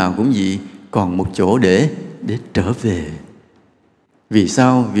lúc nào cũng gì còn một chỗ để trở về. Vì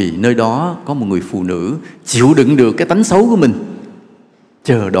sao? Vì nơi đó có một người phụ nữ chịu đựng được cái tánh xấu của mình,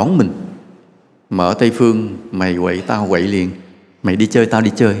 chờ đón mình. Mà ở Tây Phương, mày quậy tao quậy liền, mày đi chơi tao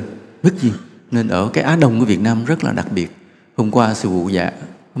đi chơi, mất duyên. Nên ở cái Á Đông của Việt Nam rất là đặc biệt. Hôm qua sư phụ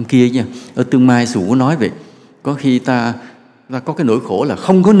hôm kia nha, ở Tương Mai sư phụ nói vậy, có khi ta có cái nỗi khổ là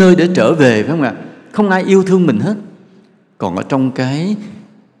không có nơi để trở về, phải không ạ? Không ai yêu thương mình hết. Còn ở trong cái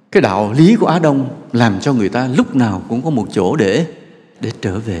đạo lý của Á Đông làm cho người ta lúc nào cũng có một chỗ để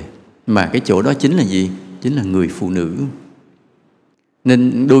trở về. Mà cái chỗ đó chính là gì? Chính là người phụ nữ.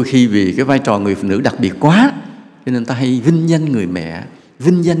 Nên đôi khi vì cái vai trò người phụ nữ đặc biệt quá, cho nên ta hay vinh danh người mẹ,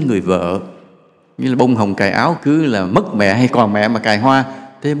 vinh danh người vợ. Như là bông hồng cài áo, cứ là mất mẹ hay còn mẹ mà cài hoa,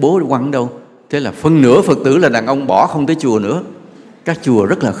 thế bố quăng đâu? Thế là phân nửa Phật tử là đàn ông bỏ không tới chùa nữa. Các chùa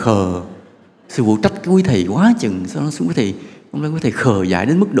rất là khờ. Sư phụ trách cái quý thầy quá chừng, sao nó xuống quý thầy, không lẽ quý thầy khờ dại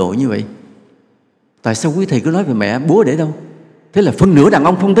đến mức độ như vậy? Tại sao quý thầy cứ nói về mẹ, bố để đâu? Thế là phân nửa đàn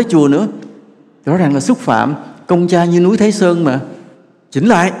ông không tới chùa nữa. Rõ ràng là xúc phạm công cha như núi Thái Sơn mà. Chỉnh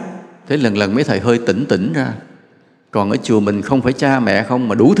lại. Thế lần lần mấy thầy hơi tỉnh ra. Còn ở chùa mình không phải cha mẹ không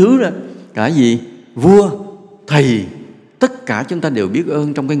mà đủ thứ ra. Cả gì? Vua, thầy, tất cả chúng ta đều biết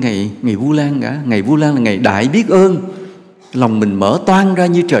ơn trong cái ngày Vu Lan cả. Ngày Vu Lan là ngày đại biết ơn. Lòng mình mở toang ra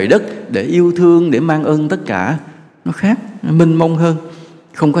như trời đất để yêu thương, để mang ơn tất cả. Nó khác, nó mênh mông hơn,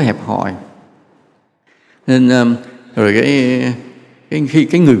 không có hẹp hòi. Nên rồi khi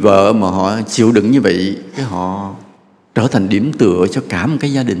cái người vợ mà họ chịu đựng như vậy, cái họ trở thành điểm tựa cho cả một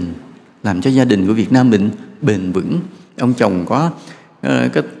cái gia đình, làm cho gia đình của Việt Nam mình bền vững. Ông chồng có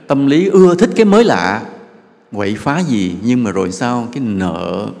cái tâm lý ưa thích cái mới lạ, quậy phá gì, nhưng mà rồi sao? Cái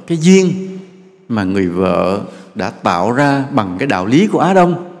nợ, cái duyên mà người vợ đã tạo ra bằng cái đạo lý của Á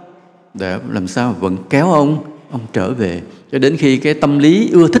Đông để làm sao vẫn kéo ông trở về. Cho đến khi cái tâm lý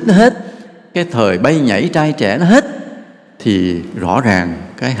ưa thích nó hết, cái thời bay nhảy trai trẻ nó hết, thì rõ ràng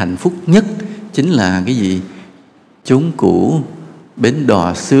cái hạnh phúc nhất chính là cái gì? Chốn cũ, bến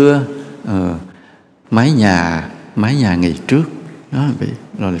đò xưa, mái nhà ngày trước. Đó, vậy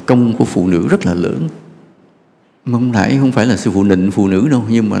là công của phụ nữ rất là lớn. Không phải là sư phụ nịnh phụ nữ đâu,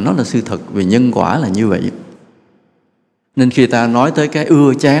 nhưng mà nó là sự thật về nhân quả là như vậy. Nên khi ta nói tới cái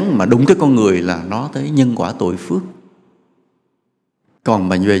ưa chán mà đúng tới con người là nó tới nhân quả tội phước. Còn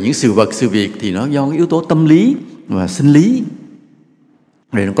mà về những sự vật, sự việc thì nó do cái yếu tố tâm lý và sinh lý.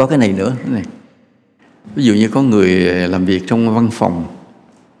 Rồi nó có cái này nữa, cái này. Ví dụ như có người làm việc trong văn phòng,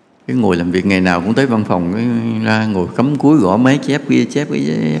 cái ngồi làm việc ngày nào cũng tới văn phòng, cái ra ngồi cắm cúi gõ máy chép kia chép,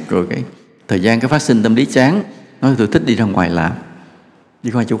 rồi cái thời gian cái phát sinh tâm lý chán, nói tôi thích đi ra ngoài làm,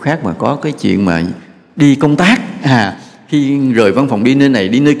 đi qua chỗ khác mà có cái chuyện mà đi công tác, khi rời văn phòng đi nơi này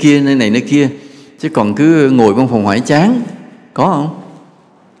đi nơi kia, nơi này nơi kia, chứ còn cứ ngồi văn phòng hoài chán, có không?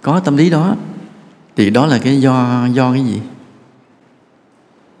 Có tâm lý đó. Thì đó là cái do cái gì?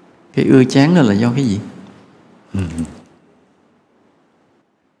 Cái ưa chán đó là do cái gì?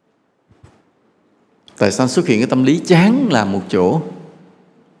 Tại sao xuất hiện cái tâm lý chán làm một chỗ?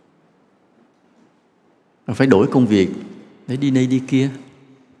 Phải đổi công việc để đi đây đi kia,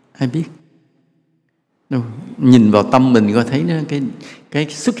 ai biết? Đâu, nhìn vào tâm mình coi thấy nó, cái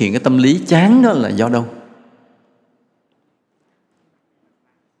xuất hiện cái tâm lý chán đó là do đâu?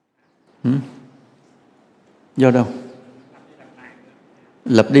 Do đâu?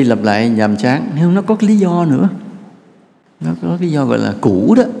 Lặp đi lặp lại nhàm chán. Nhưng nó có cái lý do nữa. Nó có lý do gọi là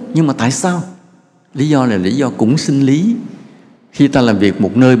cũ đó. Nhưng mà tại sao? Lý do là lý do cũng sinh lý. Khi ta làm việc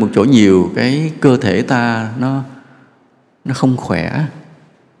một nơi một chỗ nhiều, cái cơ thể ta nó không khỏe.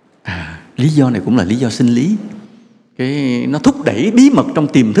 Lý do này cũng là lý do sinh lý. Nó thúc đẩy bí mật trong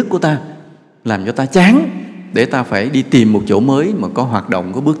tiềm thức của ta, làm cho ta chán, để ta phải đi tìm một chỗ mới mà có hoạt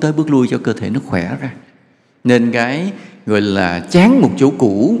động, có bước tới bước lui cho cơ thể nó khỏe ra. Nên cái gọi là chán một chỗ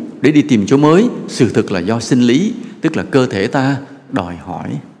cũ để đi tìm chỗ mới, sự thực là do sinh lý, tức là cơ thể ta đòi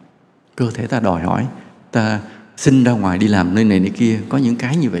hỏi. Cơ thể ta đòi hỏi, ta sinh ra ngoài đi làm nơi này nơi kia, có những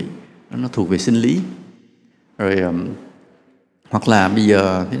cái như vậy, nó thuộc về sinh lý. Rồi hoặc là bây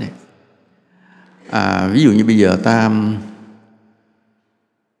giờ thế này, ví dụ như bây giờ ta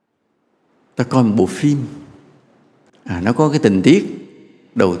coi một bộ phim, nó có cái tình tiết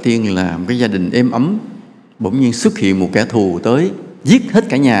đầu tiên là một cái gia đình êm ấm, bỗng nhiên xuất hiện một kẻ thù tới giết hết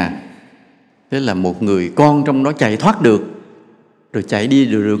cả nhà. Thế là một người con trong đó chạy thoát được, rồi chạy đi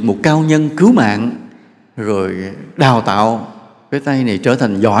được một cao nhân cứu mạng, rồi đào tạo cái tay này trở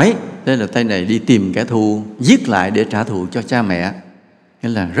thành giỏi. Thế là tay này đi tìm kẻ thù, giết lại để trả thù cho cha mẹ. Nghĩa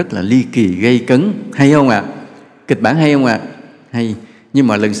là rất là ly kỳ, gây cấn. Hay không ạ? Kịch bản hay không ạ? Hay. Nhưng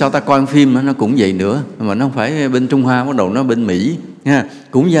mà lần sau ta coi phim nó cũng vậy nữa, mà nó không phải bên Trung Hoa, bắt đầu nó bên Mỹ nha.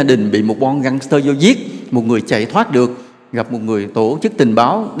 Cũng gia đình bị một bọn gangster vô giết, một người chạy thoát được, gặp một người tổ chức tình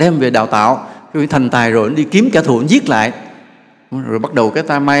báo đem về đào tạo, rồi thành tài rồi nó đi kiếm kẻ thù nó giết lại. Rồi bắt đầu cái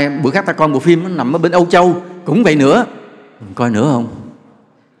ta mai bữa khác ta coi bộ phim nó nằm ở bên Âu Châu cũng vậy nữa. Coi nữa không?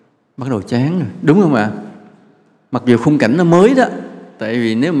 Bắt đầu chán rồi, đúng không ạ? Mặc dù khung cảnh nó mới đó, tại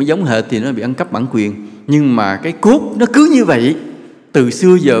vì nếu mà giống hệt thì nó bị ăn cắp bản quyền, nhưng mà cái cốt nó cứ như vậy. Từ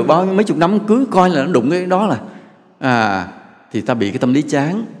xưa giờ bao nhiêu mấy chục năm cứ coi là nó đụng cái đó là thì ta bị cái tâm lý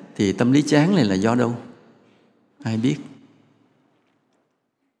chán. Thì tâm lý chán này là do đâu? Ai biết?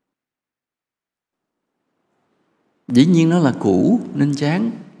 Dĩ nhiên nó là cũ nên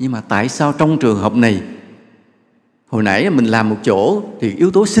chán. Nhưng mà tại sao trong trường hợp này, hồi nãy mình làm một chỗ thì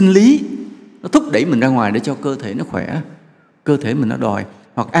yếu tố sinh lý nó thúc đẩy mình ra ngoài để cho cơ thể nó khỏe, cơ thể mình nó đòi.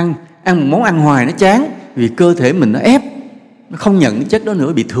 Hoặc ăn một món ăn hoài nó chán, vì cơ thể mình nó ép, nó không nhận cái chất đó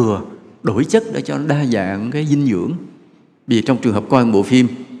nữa, bị thừa, đổi chất để cho nó đa dạng cái dinh dưỡng. Vì trong trường hợp coi một bộ phim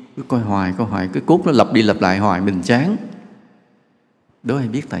cứ coi hoài, cái cốt nó lặp đi lặp lại hoài, mình chán. Đố ai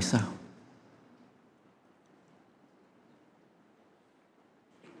biết tại sao?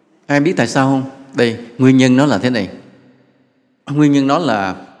 Ai biết tại sao không? Đây, nguyên nhân nó là thế này. Nguyên nhân nó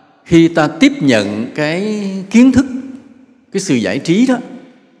là khi ta tiếp nhận cái kiến thức, cái sự giải trí đó,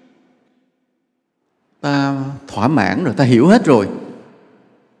 ta thỏa mãn rồi, ta hiểu hết rồi.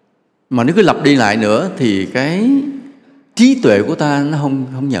 Mà nếu cứ lặp đi lại nữa thì cái trí tuệ của ta nó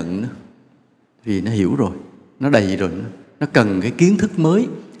không nhận nữa. Vì nó hiểu rồi, nó đầy rồi, nó cần cái kiến thức mới.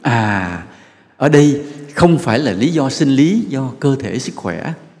 Ở đây không phải là lý do sinh lý do cơ thể sức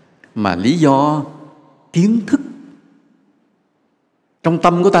khỏe, mà lý do kiến thức. Trong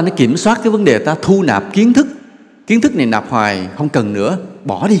tâm của ta nó kiểm soát cái vấn đề ta thu nạp kiến thức. Kiến thức này nạp hoài không cần nữa,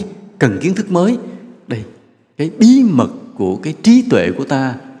 bỏ đi, cần kiến thức mới. Đây, cái bí mật của cái trí tuệ của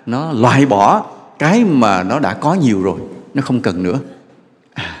ta nó loại bỏ cái mà nó đã có nhiều rồi, nó không cần nữa.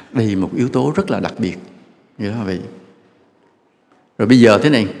 Đây là một yếu tố rất là đặc biệt. Như đó vậy. Rồi bây giờ thế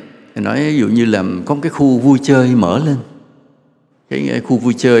này, nói ví dụ như là có một cái khu vui chơi mở lên. Cái khu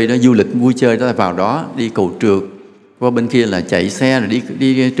vui chơi đó, du lịch vui chơi đó, vào đó đi cầu trượt, qua bên kia là chạy xe rồi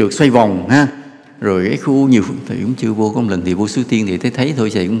đi trượt xoay vòng ha. Rồi cái khu nhiều thì cũng chưa vô, có một lần thì vô Suối Tiên thì thấy thôi,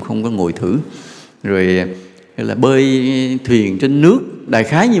 chạy cũng không có ngồi thử. Rồi là bơi thuyền trên nước, đại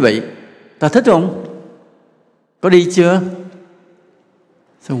khái như vậy. Ta thích không? Có đi chưa?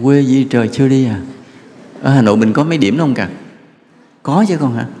 Sao quê gì trời, chưa đi à? Ở Hà Nội mình có mấy điểm đó không cả? Có chứ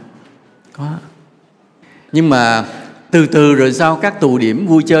con hả? Có. Nhưng mà từ từ rồi sao? Các tụ điểm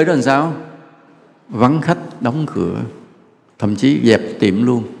vui chơi đó làm sao? Vắng khách, đóng cửa, thậm chí dẹp tiệm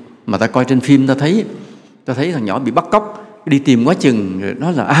luôn. Mà ta coi trên phim ta thấy thằng nhỏ bị bắt cóc, đi tìm quá chừng, rồi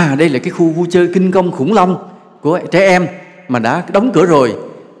nói là đây là cái khu vui chơi kinh công khủng long của trẻ em mà đã đóng cửa rồi.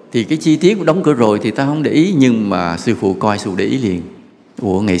 Thì cái chi tiết của đóng cửa rồi thì ta không để ý, nhưng mà sư phụ coi sư để ý liền.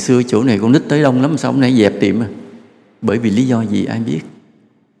 Ủa, ngày xưa chỗ này con nít tới đông lắm, sao hôm nay dẹp tiệm? Bởi vì lý do gì ai biết?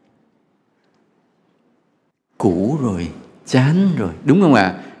 Cũ rồi, chán rồi, đúng không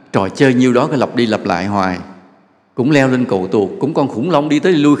ạ? Trò chơi nhiêu đó cứ lặp đi lặp lại hoài. Cũng leo lên cầu tuột, cũng con khủng long đi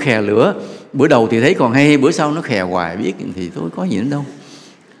tới lui khè lửa. Bữa đầu thì thấy còn hay, bữa sau nó khè hoài, biết thì thôi có gì nữa đâu.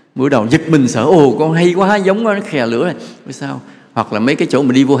 Bữa đầu giật mình sợ, con hay quá, giống nó khè lửa này. Bữa sau, hoặc là mấy cái chỗ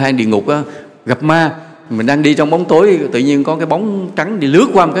mình đi vô hang địa ngục á, gặp ma, mình đang đi trong bóng tối, tự nhiên có cái bóng trắng đi lướt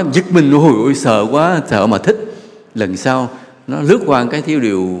qua một cái, giật mình, ôi sợ quá, sợ mà thích. Lần sau nó lướt qua một cái thiếu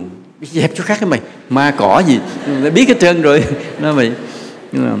điều, dẹp chỗ khác cái mày, ma cỏ gì, đã biết hết trơn rồi. Nó vậy.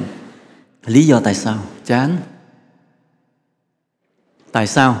 Nhưng mà lý do tại sao? Chán. Tại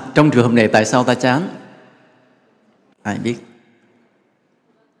sao? Trong trường hợp này tại sao ta chán? Ai biết?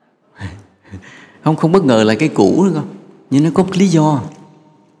 Không bất ngờ là cái cũ nữa con. Nhưng nó có lý do.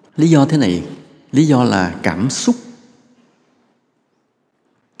 Lý do thế này. Lý do là cảm xúc.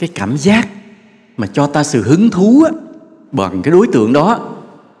 Cái cảm giác mà cho ta sự hứng thú á, bằng cái đối tượng đó,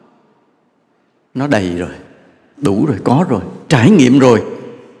 nó đầy rồi, đủ rồi, có rồi, trải nghiệm rồi,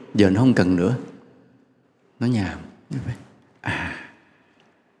 giờ nó không cần nữa, nó nhàm như vậy.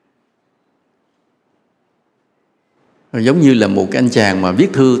 Rồi giống như là một cái anh chàng mà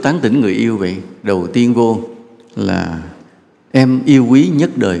viết thư tán tỉnh người yêu vậy. Đầu tiên vô là em yêu quý nhất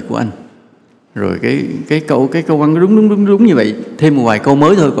đời của anh. Rồi cái câu văn đúng như vậy. Thêm một vài câu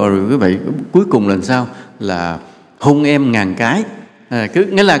mới thôi, còn rồi như vậy cuối cùng là sao? Là hôn em ngàn cái.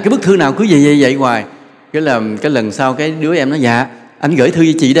 Nghĩa là cái bức thư nào cứ vậy hoài. Cái lần sau cái đứa em nói dạ anh gửi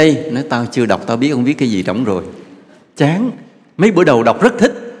thư cho chị đây. Nói tao chưa đọc, tao biết ông viết cái gì đóng rồi. Chán. Mấy bữa đầu đọc rất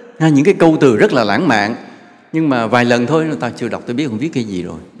thích, những cái câu từ rất là lãng mạn. Nhưng mà vài lần thôi, tao chưa đọc, tao biết không viết cái gì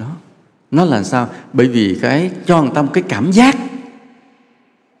rồi. Đó. Nó là sao? Bởi vì cái cho người ta một cái cảm giác.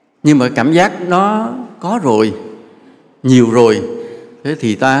 Nhưng mà cảm giác nó có rồi, nhiều rồi, thế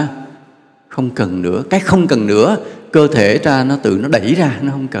thì ta không cần nữa. Cái không cần nữa, cơ thể ra nó tự nó đẩy ra,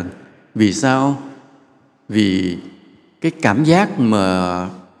 nó không cần. Vì sao? Vì cái cảm giác mà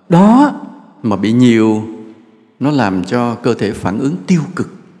đó mà bị nhiều, nó làm cho cơ thể phản ứng tiêu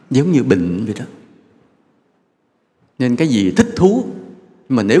cực, giống như bệnh vậy đó. Nên cái gì thích thú,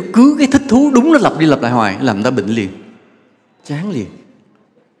 mà nếu cứ cái thích thú đúng nó lặp đi lặp lại hoài, làm ta bệnh liền, chán liền.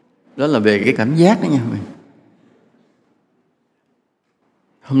 Đó là về cái cảm giác đó nha.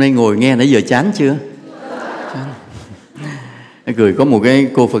 Hôm nay ngồi nghe nãy giờ chán chưa? Chán. Cười, có một cái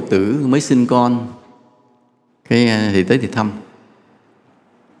cô Phật tử mới sinh con, thì tới thì thăm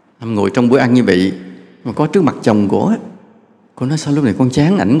ngồi trong bữa ăn như vậy, mà có trước mặt chồng của cô nói sao lúc này con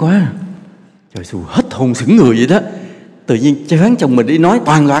chán ảnh quá. Trời, xù hết hồn sững người vậy đó. Tự nhiên chán chồng mình đi nói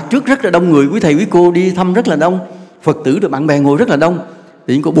toàn loạt trước rất là đông người, quý thầy quý cô đi thăm rất là đông, Phật tử rồi bạn bè ngồi rất là đông.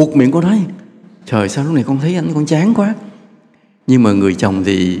 Tự nhiên cô buộc miệng cô nói trời, sao lúc này con thấy anh con chán quá. Nhưng mà người chồng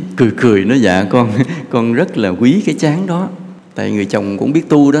thì cười nói dạ con rất là quý cái chán đó. Tại người chồng cũng biết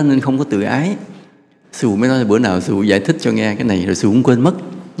tu đó nên không có tự ái. Xù mới nói bữa nào Xù giải thích cho nghe cái này, rồi Xù cũng quên mất.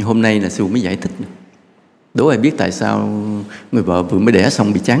 Nhưng hôm nay là Xù mới giải thích. Đố ai biết tại sao người vợ vừa mới đẻ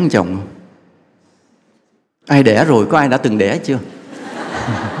xong bị chán chồng không? Ai đẻ rồi? Có ai đã từng đẻ chưa?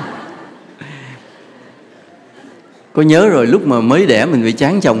 Có nhớ rồi lúc mà mới đẻ mình bị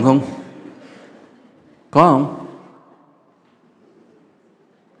chán chồng không? Có không?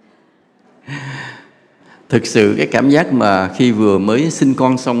 Thực sự cái cảm giác mà khi vừa mới sinh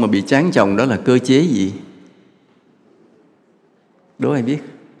con xong mà bị chán chồng, đó là cơ chế gì? Đố ai biết?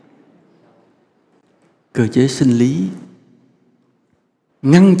 Cơ chế sinh lý.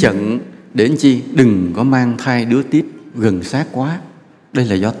 Ngăn chặn để làm chi? Đừng có mang thai đứa tiếp gần sát quá. Đây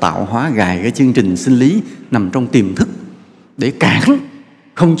là do tạo hóa gài cái chương trình sinh lý nằm trong tiềm thức để cản,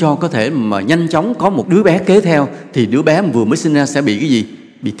 không cho có thể mà nhanh chóng có một đứa bé kế theo, thì đứa bé vừa mới sinh ra sẽ bị cái gì?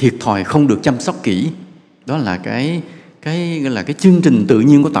 Bị thiệt thòi, không được chăm sóc kỹ. Đó là cái gọi là cái chương trình tự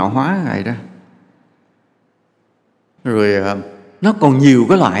nhiên của tạo hóa gài ra. Rồi nó còn nhiều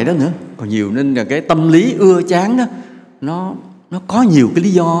cái loại đó nữa, còn nhiều, nên là cái tâm lý ưa chán đó, nó có nhiều cái lý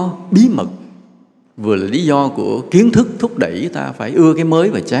do bí mật. Vừa là lý do của kiến thức thúc đẩy ta phải ưa cái mới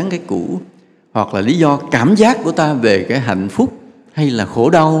và chán cái cũ, hoặc là lý do cảm giác của ta về cái hạnh phúc hay là khổ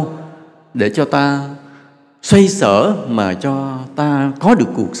đau để cho ta xoay sở mà cho ta có được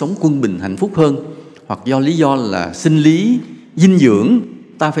cuộc sống quân bình hạnh phúc hơn. Hoặc do lý do là sinh lý, dinh dưỡng,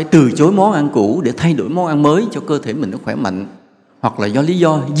 ta phải từ chối món ăn cũ để thay đổi món ăn mới cho cơ thể mình nó khỏe mạnh. Hoặc là do lý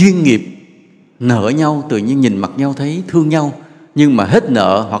do duyên nghiệp, nợ nhau, tự nhiên nhìn mặt nhau thấy thương nhau, nhưng mà hết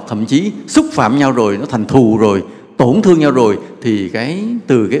nợ hoặc thậm chí xúc phạm nhau rồi, nó thành thù rồi, tổn thương nhau rồi, thì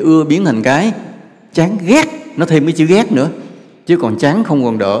từ cái ưa biến thành cái chán ghét, nó thêm cái chữ ghét nữa. Chứ còn chán không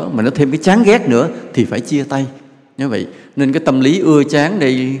còn đỡ, mà nó thêm cái chán ghét nữa thì phải chia tay. Như vậy nên cái tâm lý ưa chán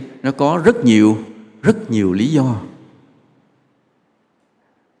đây nó có rất nhiều lý do.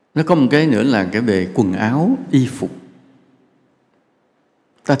 Nó có một cái nữa là cái về quần áo, y phục.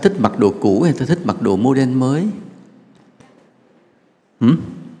 Ta thích mặc đồ cũ hay ta thích mặc đồ modern mới?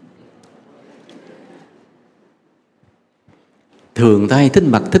 Thường ta hay thích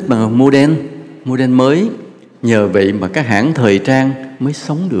mặc modern mới. Nhờ vậy mà các hãng thời trang mới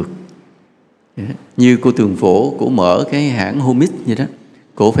sống được. Như cô Tường Phổ, cổ mở cái hãng Homix vậy đó,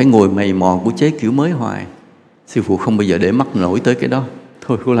 cổ phải ngồi mày mò của chế kiểu mới hoài. Sư phụ không bao giờ để mắt nổi tới cái đó.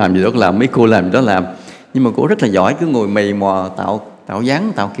 Thôi cô làm gì đó làm, mấy cô làm gì đó làm. Nhưng mà cổ rất là giỏi, cứ ngồi mày mò tạo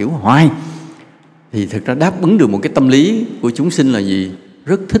dáng, tạo kiểu hoài. Thì thực ra đáp ứng được một cái tâm lý của chúng sinh là gì?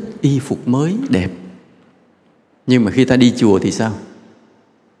 Rất thích y phục mới, đẹp. Nhưng mà khi ta đi chùa thì sao?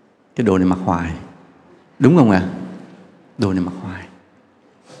 Cái đồ này mặc hoài. Đúng không ạ? Đồ này mặc hoài.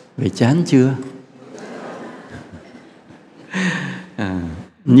 Vậy chán chưa?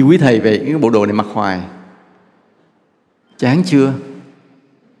 Như quý thầy về cái bộ đồ này mặc hoài, chán chưa?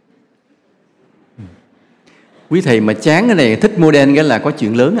 Quý thầy mà chán cái này, thích modern cái là có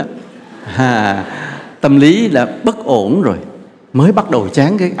chuyện lớn á. Tâm lý là bất ổn rồi, mới bắt đầu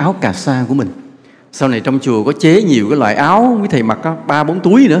chán cái áo cà sa của mình. Sau này trong chùa có chế nhiều cái loại áo, quý thầy mặc có 3-4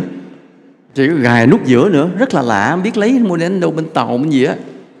 túi nữa, chỉ có gài nút giữa nữa, rất là lạ, không biết lấy modern đâu, bên Tàu bên gì á.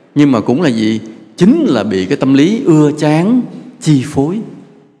 Nhưng mà cũng là gì? Chính là bị cái tâm lý ưa chán chi phối.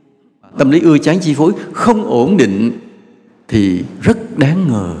 Tâm lý ưa chán chi phối không ổn định thì rất đáng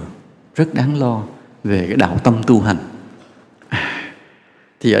ngờ, rất đáng lo về cái đạo tâm tu hành.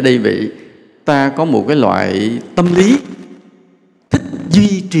 Thì ở đây vậy, ta có một cái loại tâm lý thích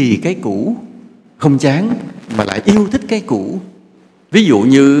duy trì cái cũ, không chán, mà lại yêu thích cái cũ. Ví dụ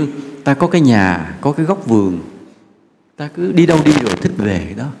như ta có cái nhà, có cái góc vườn, ta cứ đi đâu đi rồi thích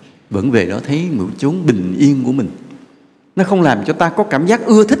về đó, vẫn về đó thấy một chốn bình yên của mình. Nó không làm cho ta có cảm giác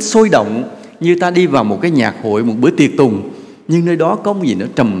ưa thích sôi động như ta đi vào một cái nhạc hội, một bữa tiệc tùng, nhưng nơi đó có một gì nó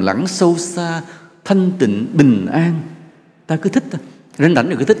trầm lắng sâu xa, thanh tịnh, bình an. Ta cứ thích, rảnh rảnh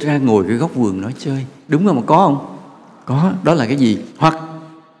rồi cứ thích ra ngồi cái góc vườn nói chơi. Đúng không? Mà có không? Có. Đó là cái gì? Hoặc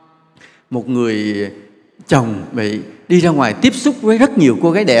một người chồng vậy đi ra ngoài tiếp xúc với rất nhiều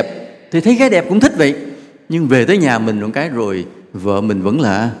cô gái đẹp thì thấy gái đẹp cũng thích vậy, nhưng về tới nhà mình một cái rồi vợ mình vẫn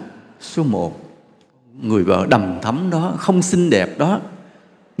là số một. Người vợ đằm thắm đó, không xinh đẹp đó,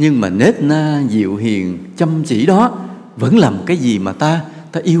 nhưng mà nết na, dịu hiền, chăm chỉ đó vẫn là một cái gì mà ta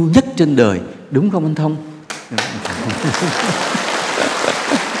yêu nhất trên đời. Đúng không anh Thông?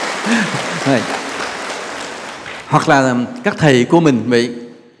 Hoặc là các thầy của mình vậy,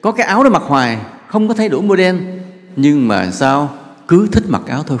 có cái áo đó mặc hoài, không có thay đổi model, nhưng mà sao? Cứ thích mặc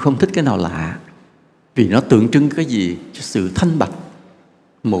áo thôi, không thích cái nào lạ. Vì nó tượng trưng cái gì? Cho sự thanh bạch,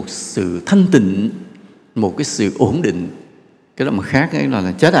 một sự thanh tịnh, một cái sự ổn định. Cái đó mà khác ấy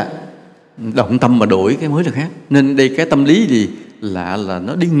là chết à. Động tâm mà đổi cái mới là khác. Nên đây cái tâm lý gì lạ là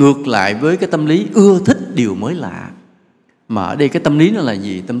nó đi ngược lại với cái tâm lý ưa thích điều mới lạ. Mà ở đây cái tâm lý nó là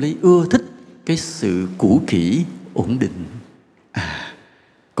gì? Tâm lý ưa thích cái sự cũ kỹ, ổn định.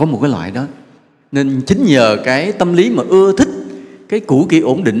 Có một cái loại đó. Nên chính nhờ cái tâm lý mà ưa thích cái cũ kỹ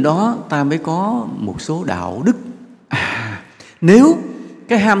ổn định đó, ta mới có một số đạo đức. Nếu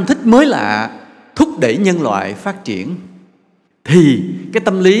cái ham thích mới lạ thúc đẩy nhân loại phát triển, thì cái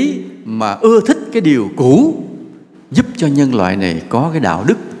tâm lý mà ưa thích cái điều cũ giúp cho nhân loại này có cái đạo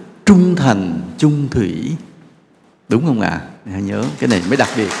đức trung thành, chung thủy. Đúng không ạ? Nhớ cái này mới đặc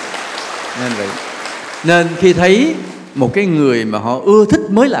biệt. Nên vậy, nên khi thấy một cái người mà họ ưa thích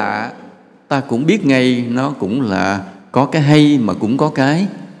mới lạ, ta cũng biết ngay nó cũng là có cái hay mà cũng có cái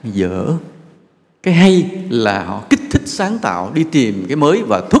dở. Cái hay là họ kích thích sáng tạo, đi tìm cái mới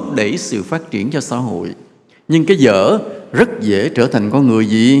và thúc đẩy sự phát triển cho xã hội. Nhưng cái dở rất dễ trở thành con người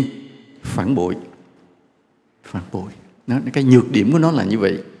gì? Phản bội. Phản bội. Cái nhược điểm của nó là như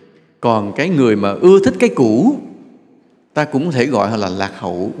vậy. Còn cái người mà ưa thích cái cũ, ta cũng có thể gọi họ là lạc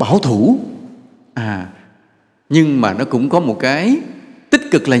hậu, bảo thủ. Nhưng mà nó cũng có một cái tích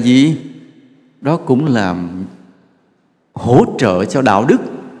cực là gì? Đó cũng là hỗ trợ cho đạo đức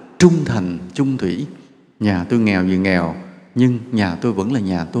trung thành, chung thủy. Nhà tôi nghèo vì nghèo, nhưng nhà tôi vẫn là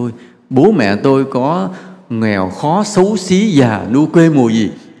nhà tôi. Bố mẹ tôi có nghèo khó, xấu xí, già nua quê mùa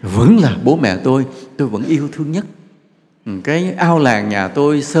gì, vẫn là bố mẹ tôi vẫn yêu thương nhất. Cái ao làng nhà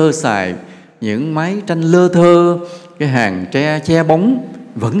tôi sơ sài, những mái tranh lơ thơ, cái hàng tre che bóng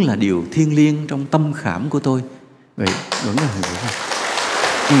vẫn là điều thiêng liêng trong tâm khảm của tôi. Vậy vẫn là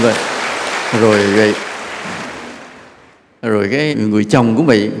vậy. Rồi cái người chồng cũng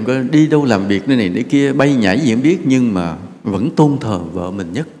vậy, đi đâu làm việc nơi này nơi kia, bay nhảy gì không biết, nhưng mà vẫn tôn thờ vợ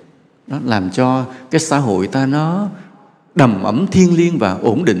mình nhất. Nó làm cho cái xã hội ta nó đầm ấm thiêng liêng và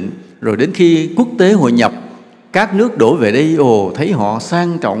ổn định. Rồi đến khi quốc tế hội nhập, các nước đổ về đây, thấy họ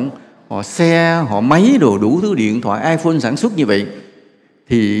sang trọng, họ xe, họ máy đồ đủ thứ, điện thoại, iPhone sản xuất như vậy,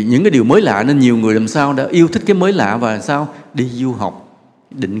 thì những cái điều mới lạ nên nhiều người làm sao đã yêu thích cái mới lạ và sao đi du học,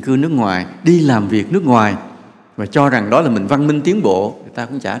 định cư nước ngoài, đi làm việc nước ngoài và cho rằng đó là mình văn minh tiến bộ. Người ta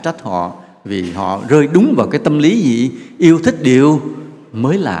cũng chả trách họ, vì họ rơi đúng vào cái tâm lý gì? Yêu thích điều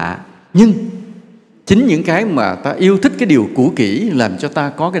mới lạ. Nhưng chính những cái mà ta yêu thích cái điều cũ kỹ làm cho ta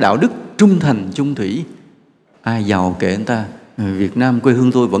có cái đạo đức trung thành, chung thủy. Ai giàu kệ anh ta, Việt Nam quê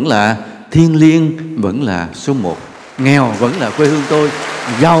hương tôi vẫn là thiêng liêng, vẫn là số một. Nghèo vẫn là quê hương tôi,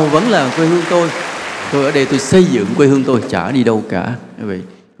 giàu vẫn là quê hương tôi. Tôi ở đây tôi xây dựng quê hương tôi, chả đi đâu cả. Vậy.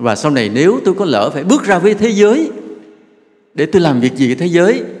 Và sau này nếu tôi có lỡ phải bước ra với thế giới để tôi làm việc gì với thế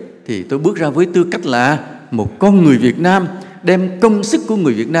giới, thì tôi bước ra với tư cách là một con người Việt Nam, đem công sức của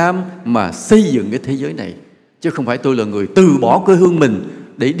người Việt Nam mà xây dựng cái thế giới này. Chứ không phải tôi là người từ bỏ quê hương mình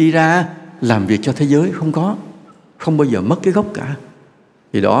để đi ra làm việc cho thế giới. Không có, không bao giờ mất cái gốc cả.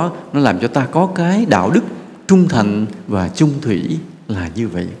 Thì đó, nó làm cho ta có cái đạo đức trung thành và chung thủy là như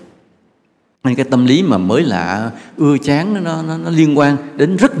vậy. Nên cái tâm lý mà mới lạ, ưa chán nó liên quan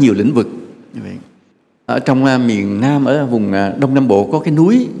đến rất nhiều lĩnh vực. Như vậy. Ở trong miền Nam, ở vùng Đông Nam Bộ có cái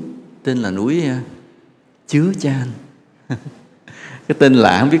núi tên là núi Chứa Chan. Cái tên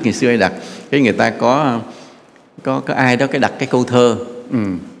lạ không biết ngày xưa ai đặt. Cái người ta có ai đó cái đặt cái câu thơ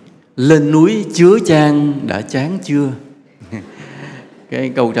lên núi Chứa Chan đã chán chưa?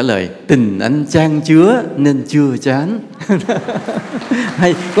 Cái câu trả lời tình anh chan chứa nên chưa chán.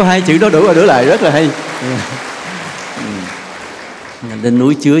 Hay, có hai chữ đó đổi qua đổi lại rất là hay. Trên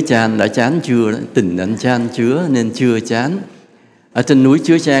núi chứa chan đã chán chưa đó, tình anh chan chứa nên chưa chán. Ở trên núi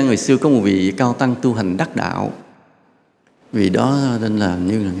chứa chan ngày xưa có một vị cao tăng tu hành đắc đạo. Vì đó nên là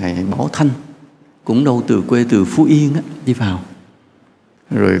như là ngài Bảo Thanh, cũng đâu từ quê từ Phú Yên á, đi vào.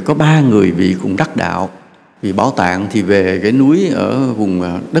 Rồi có 3 người vị cùng đắc đạo. Vì Bảo Tạng thì về cái núi ở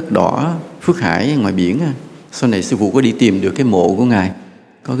vùng đất đỏ Phước Hải ngoài biển á. Sau này sư phụ có đi tìm được cái mộ của ngài,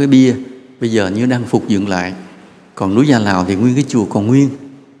 có cái bia bây giờ như đang phục dựng lại. Còn núi Gia Lào thì nguyên cái chùa còn nguyên,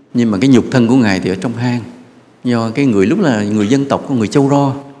 nhưng mà cái nhục thân của ngài thì ở trong hang. Do cái người lúc là người dân tộc của người Châu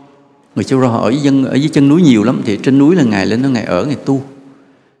Ro, người Châu Ro ở dưới chân núi nhiều lắm, thì trên núi là ngài lên đó ngài ở,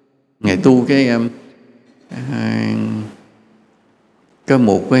 ngài tu cái có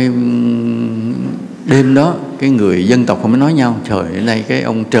một cái đêm đó cái người dân tộc không mới nói nhau, trời ở đây cái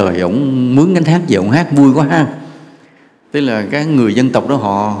ông trời ổng mướn gánh hát về ông hát vui quá ha. Tức là các người dân tộc đó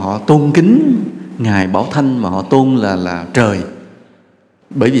họ tôn kính ngài Bảo Thanh, mà họ tôn là trời.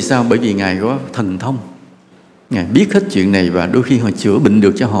 Bởi vì sao? Bởi vì ngài có thần thông, ngài biết hết chuyện này và đôi khi họ chữa bệnh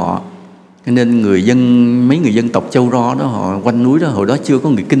được cho họ. Cho nên mấy người dân tộc Châu Ro đó, họ quanh núi đó, hồi đó chưa có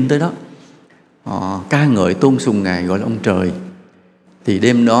người kinh tới đó, họ ca ngợi tôn sùng ngài gọi là ông trời. Thì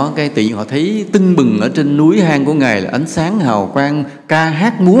đêm đó cái tự nhiên họ thấy tưng bừng ở trên núi hang của ngài là ánh sáng hào quang, ca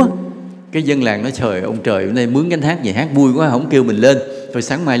hát múa. Cái dân làng nói trời, ông trời bữa nay mướn gánh hát về hát vui quá, không kêu mình lên, thôi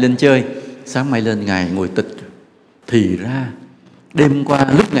sáng mai lên chơi. Sáng mai lên ngài ngồi tịch. Thì ra đêm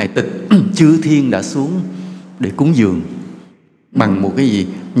qua lúc ngài tịch chư thiên đã xuống để cúng dường bằng một cái gì?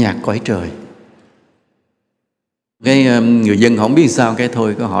 Nhạc cõi trời. Cái người dân họ không biết sao, cái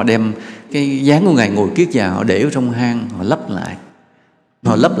thôi họ đem cái dáng của ngài ngồi kiết già họ để ở trong hang, họ lấp lại.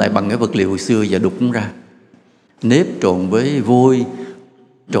 Họ lấp lại bằng cái vật liệu hồi xưa và đục cũng ra. Nếp trộn với vôi,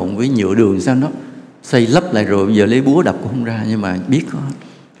 trộn với nhựa đường sao đó, xây lấp lại rồi bây giờ lấy búa đập cũng không ra. Nhưng mà biết có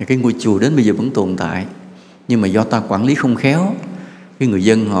cái ngôi chùa đến bây giờ vẫn tồn tại. Nhưng mà do ta quản lý không khéo, cái người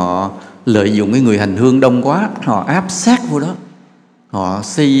dân họ lợi dụng cái người hành hương đông quá, họ áp sát vô đó, họ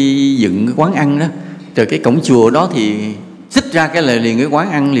xây dựng cái quán ăn đó. Từ cái cổng chùa đó thì xích ra cái là liền cái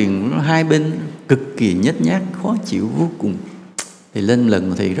quán ăn liền, hai bên cực kỳ nhếch nhác, khó chịu vô cùng. Thì lên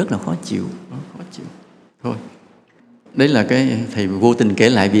lần thì rất là khó chịu. Thôi, đấy là cái thầy vô tình kể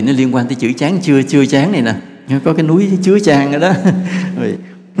lại vì nó liên quan tới chữ chán chưa chán này nè. Có cái núi chứa chan ở đó.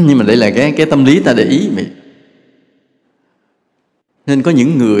 Nhưng mà đây là cái tâm lý ta để ý. Nên có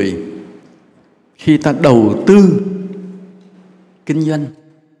những người khi ta đầu tư kinh doanh,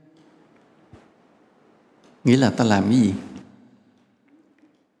 nghĩa là ta làm cái gì?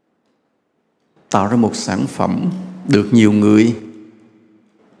 Tạo ra một sản phẩm được nhiều người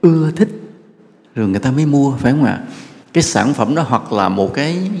ưa thích rồi người ta mới mua, phải không ạ? Cái sản phẩm đó hoặc là một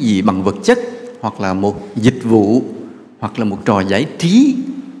cái gì bằng vật chất, hoặc là một dịch vụ, hoặc là một trò giải trí,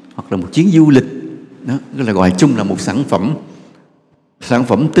 hoặc là một chuyến du lịch. Đó là gọi chung là một sản phẩm. Sản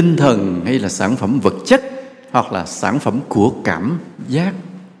phẩm tinh thần hay là sản phẩm vật chất, hoặc là sản phẩm của cảm giác.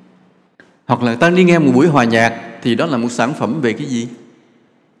 Hoặc là ta đi nghe một buổi hòa nhạc thì đó là một sản phẩm về cái gì?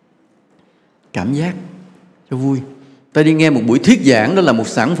 Cảm giác, cho vui. Ta đi nghe một buổi thuyết giảng đó là một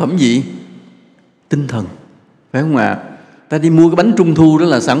sản phẩm gì? Tinh thần, phải không ạ? Ta đi mua cái bánh trung thu đó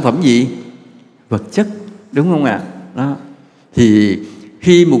là sản phẩm gì? Vật chất, đúng không ạ? Đó. Thì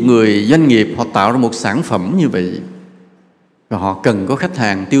khi một người doanh nghiệp họ tạo ra một sản phẩm như vậy và họ cần có khách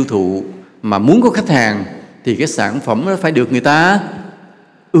hàng tiêu thụ, mà muốn có khách hàng thì cái sản phẩm đó phải được người ta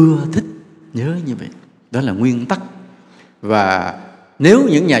ưa thích. Nhớ như vậy, đó là nguyên tắc. Và nếu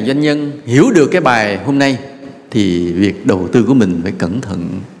những nhà doanh nhân hiểu được cái bài hôm nay thì việc đầu tư của mình phải cẩn thận.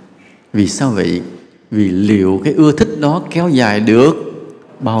 Vì sao vậy? Vì liệu cái ưa thích đó kéo dài được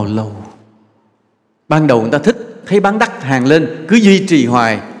bao lâu? Ban đầu người ta thích, thấy bán đắt hàng lên, cứ duy trì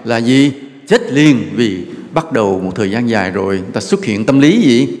hoài là gì? Chết liền. Vì bắt đầu một thời gian dài rồi người ta xuất hiện tâm lý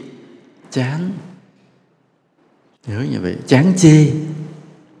gì? Chán. Nhớ như vậy, chán chê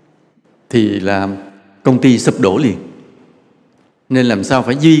thì là công ty sụp đổ liền. Nên làm sao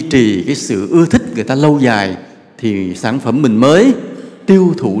phải duy trì cái sự ưa thích người ta lâu dài thì sản phẩm mình mới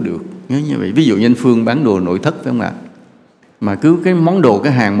tiêu thụ được. Nhớ như vậy. Ví dụ như anh Phương bán đồ nội thất, phải không ạ? Mà cứ cái món đồ,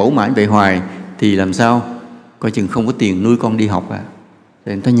 cái hàng mẫu mã vậy hoài thì làm sao? Coi chừng không có tiền nuôi con đi học à.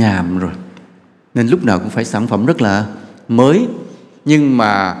 Thì người ta nhàm rồi. Nên lúc nào cũng phải sản phẩm rất là mới. Nhưng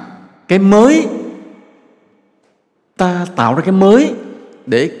mà cái mới, ta tạo ra cái mới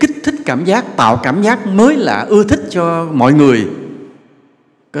để kích thích cảm giác, tạo cảm giác mới lạ, ưa thích cho mọi người.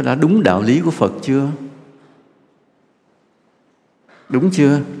 Có đã đúng đạo lý của Phật chưa? Đúng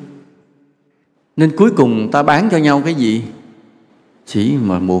chưa? Nên cuối cùng ta bán cho nhau cái gì? Chỉ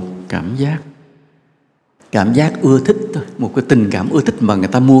mà một cảm giác. Cảm giác ưa thích thôi. Một cái tình cảm ưa thích mà người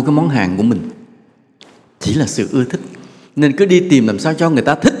ta mua cái món hàng của mình. Chỉ là sự ưa thích. Nên cứ đi tìm làm sao cho người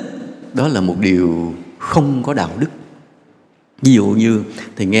ta thích, đó là một điều không có đạo đức. Ví dụ như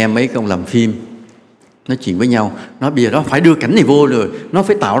thì nghe mấy ông làm phim nói chuyện với nhau, nói bây giờ đó phải đưa cảnh này vô rồi, nó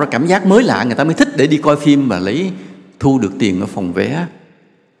phải tạo ra cảm giác mới lạ người ta mới thích để đi coi phim và lấy thu được tiền ở phòng vé.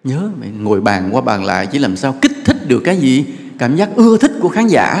 Nhớ mày ngồi bàn qua bàn lại chỉ làm sao kích thích được cái gì? Cảm giác ưa thích của khán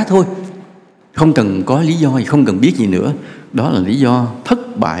giả thôi. Không cần có lý do gì, không cần biết gì nữa. Đó là lý do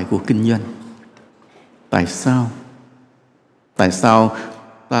thất bại của kinh doanh. Tại sao? Tại sao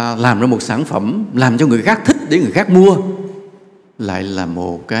ta làm ra một sản phẩm làm cho người khác thích để người khác mua lại là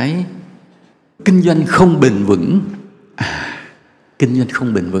một cái kinh doanh không bền vững? Kinh doanh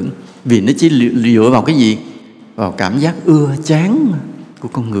không bền vững vì nó chỉ dựa vào cái gì? Vào cảm giác ưa chán của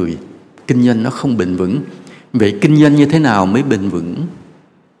con người. Kinh doanh nó không bền vững. Vậy kinh doanh như thế nào mới bền vững?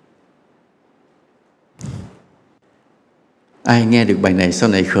 Ai nghe được bài này sau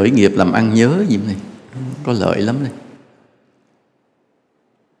này khởi nghiệp làm ăn nhớ gì này, có lợi lắm này.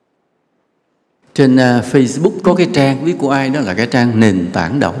 Trên Facebook có cái trang viết của ai đó là cái trang nền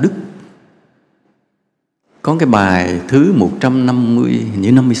tảng đạo đức. Có cái bài thứ 150, hình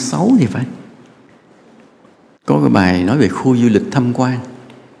như 56 thì phải. Có cái bài nói về khu du lịch tham quan.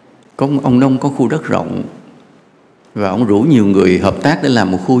 Có ông nông có khu đất rộng và ông rủ nhiều người hợp tác để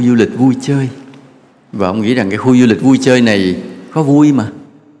làm một khu du lịch vui chơi. Và ông nghĩ rằng cái khu du lịch vui chơi này có vui mà,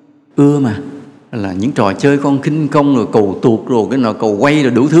 ưa mà, là những trò chơi con khinh công rồi cầu tuột rồi cái nọ cầu quay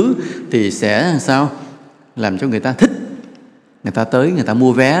rồi đủ thứ thì sẽ sao? Làm cho người ta thích. Người ta tới, người ta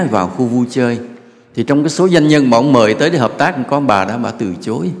mua vé vào khu vui chơi. Thì trong cái số doanh nhân mà ông mời tới để hợp tác có bà đó, bà từ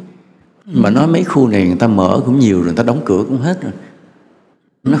chối. Mà nói mấy khu này người ta mở cũng nhiều rồi, người ta đóng cửa cũng hết rồi.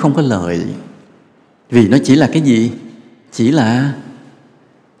 Nó không có lời. Vì nó chỉ là cái gì? Chỉ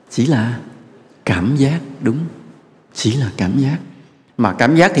là cảm giác, đúng. Chỉ là cảm giác. Mà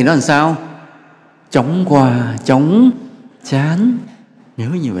cảm giác thì nó làm sao? Chóng qua, chóng, chán. Nhớ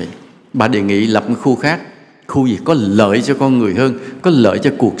như vậy. Bà đề nghị lập một khu khác. Khu gì có lợi cho con người hơn, có lợi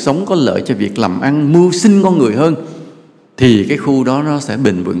cho cuộc sống, có lợi cho việc làm ăn, mưu sinh con người hơn, thì cái khu đó nó sẽ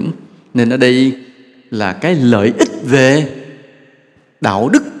bền vững. Nên ở đây là cái lợi ích về đạo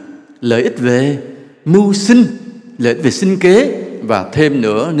đức, lợi ích về mưu sinh, lợi ích về sinh kế. Và thêm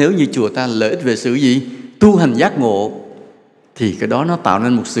nữa, nếu như chùa ta lợi ích về sự gì? Tu hành giác ngộ, thì cái đó nó tạo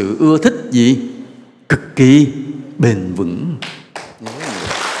nên một sự ưa thích gì? Cực kỳ bền vững.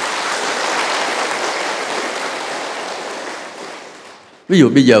 Ví dụ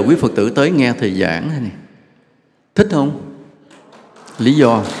bây giờ quý Phật tử tới nghe thầy giảng thế này, thích không? Lý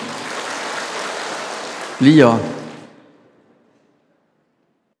do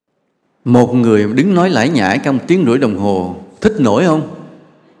một người đứng nói lải nhải cả 1 tiếng rưỡi đồng hồ, thích nổi không?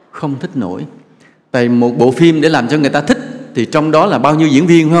 Không thích nổi. Tại một bộ phim để làm cho người ta thích thì trong đó là bao nhiêu diễn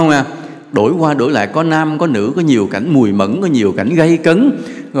viên phải không ạ? Đổi qua đổi lại, có nam có nữ, có nhiều cảnh mùi mẫn, có nhiều cảnh gay cấn,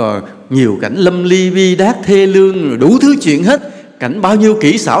 rồi nhiều cảnh lâm ly vi đát thê lương, rồi đủ thứ chuyện hết. Cảnh bao nhiêu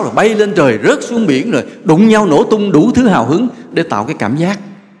kỹ xảo, rồi bay lên trời, rớt xuống biển, rồi đụng nhau nổ tung, đủ thứ hào hứng để tạo cái cảm giác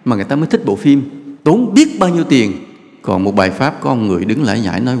mà người ta mới thích bộ phim. Tốn biết bao nhiêu tiền. Còn một bài pháp có ông người đứng lải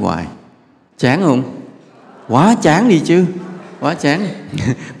nhải nói hoài. Chán không? Quá chán đi chứ. Quá chán.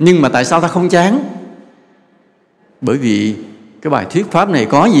 Nhưng mà tại sao ta không chán? Bởi vì cái bài thuyết pháp này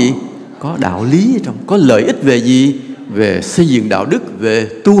có gì? Có đạo lý ở trong. Có lợi ích về gì? Về xây dựng đạo đức,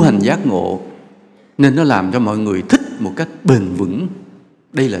 về tu hành giác ngộ. Nên nó làm cho mọi người thích một cách bền vững.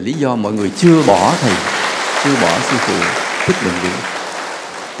 Đây là lý do mọi người chưa bỏ thầy, chưa bỏ sư phụ, thích bền vững.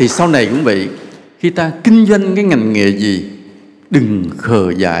 Thì sau này cũng vậy. Khi ta kinh doanh cái ngành nghề gì, đừng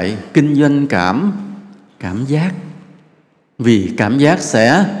khờ dại kinh doanh cảm giác. Vì cảm giác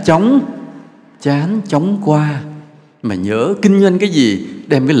sẽ chóng chán, chóng qua. Mà nhớ kinh doanh cái gì,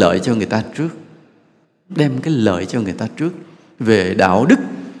 đem cái lợi cho người ta trước. Đem cái lợi cho người ta trước. Về đạo đức,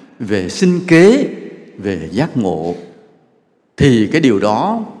 về sinh kế, về giác ngộ. Thì cái điều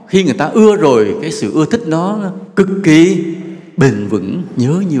đó khi người ta ưa rồi, cái sự ưa thích nó cực kỳ bền vững.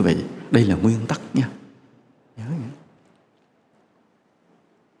 Nhớ như vậy. Đây là nguyên tắc nha. Nhớ nha.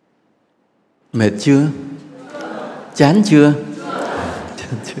 Mệt chưa? Chán chưa?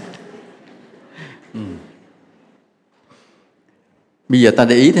 Chán chưa? Bây giờ ta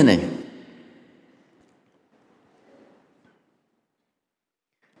để ý thế này.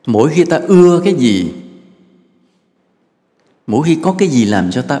 Mỗi khi ta ưa cái gì, mỗi khi có cái gì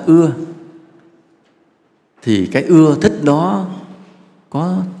làm cho ta ưa, thì cái ưa thích đó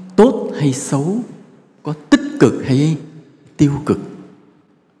có tốt hay xấu, có tích cực hay tiêu cực.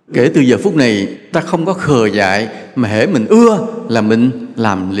 Kể từ giờ phút này ta không có khờ dại, mà hễ mình ưa là mình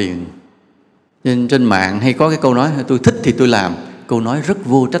làm liền. Nên trên mạng hay có cái câu nói tôi thích thì tôi làm. Câu nói rất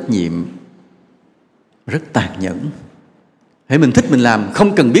vô trách nhiệm, rất tàn nhẫn. Hễ mình thích mình làm,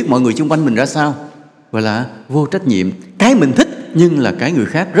 không cần biết mọi người xung quanh mình ra sao, gọi là vô trách nhiệm. Cái mình thích nhưng là cái người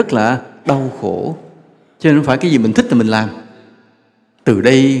khác rất là đau khổ. Cho nên không phải cái gì mình thích là mình làm. Từ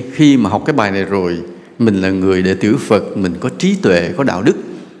đây khi mà học cái bài này rồi, mình là người đệ tử Phật, mình có trí tuệ, có đạo đức.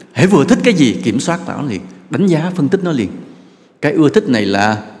 Hễ vừa thích cái gì kiểm soát nó liền, đánh giá, phân tích nó liền. Cái ưa thích này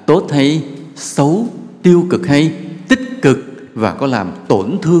là tốt hay xấu, tiêu cực hay tích cực, và có làm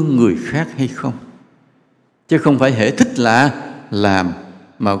tổn thương người khác hay không. Chứ không phải hễ thích là làm,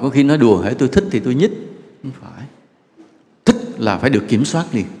 mà có khi nói đùa hễ tôi thích thì tôi nhích. Không phải. Thích là phải được kiểm soát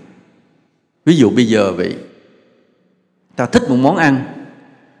liền. Ví dụ bây giờ vậy, ta thích một món ăn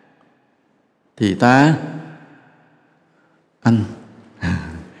thì ta ăn.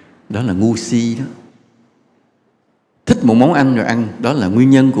 Đó là ngu si đó. Thích một món ăn rồi ăn, đó là nguyên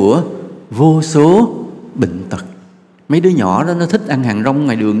nhân của vô số bệnh tật. Mấy đứa nhỏ đó nó thích ăn hàng rong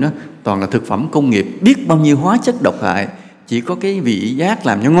ngoài đường đó, toàn là thực phẩm công nghiệp, biết bao nhiêu hóa chất độc hại, chỉ có cái vị giác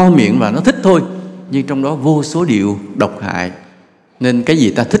làm cho ngon miệng và nó thích thôi, nhưng trong đó vô số điều độc hại. Nên cái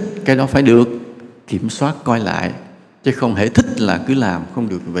gì ta thích, cái đó phải được kiểm soát coi lại, chứ không hễ thích là cứ làm, không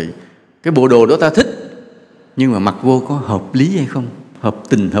được vậy. Cái bộ đồ đó ta thích, nhưng mà mặc vô có hợp lý hay không, hợp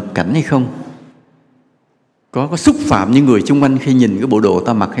tình hợp cảnh hay không, có xúc phạm những người xung quanh khi nhìn cái bộ đồ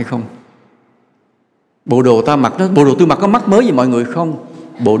ta mặc hay không. Bộ đồ ta mặc đó, bộ đồ tôi mặc có mắc mới gì mọi người không?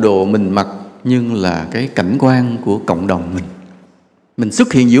 Bộ đồ mình mặc nhưng là cái cảnh quan của cộng đồng mình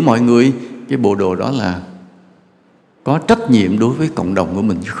xuất hiện giữa mọi người, cái bộ đồ đó là có trách nhiệm đối với cộng đồng của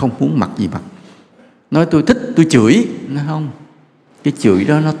mình, chứ không muốn mặc gì mặc. Nói tôi thích tôi chửi, nó không. Cái chửi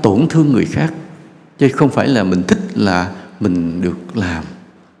đó nó tổn thương người khác, chứ không phải là mình thích là mình được làm.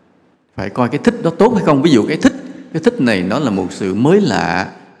 Phải coi cái thích đó tốt hay không. Ví dụ cái thích này nó là một sự mới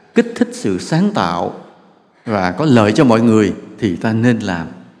lạ, kích thích sự sáng tạo và có lợi cho mọi người thì ta nên làm.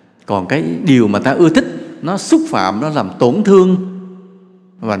 Còn cái điều mà ta ưa thích nó xúc phạm, nó làm tổn thương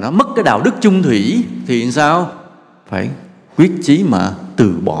và nó mất cái đạo đức chung thủy thì sao? Phải quyết chí mà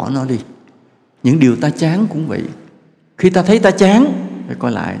từ bỏ nó đi. Những điều ta chán cũng vậy. Khi ta thấy ta chán, phải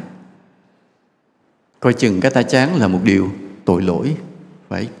coi lại. Coi chừng cái ta chán là một điều tội lỗi.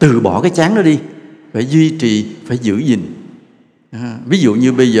 Phải từ bỏ cái chán đó đi. Phải duy trì, phải giữ gìn. Ví dụ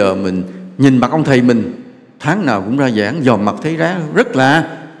như bây giờ mình nhìn mặt ông thầy mình, tháng nào cũng ra giảng, dòm mặt thấy rất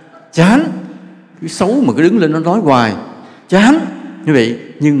là chán. Cái xấu mà cứ đứng lên nó nói hoài, chán như vậy.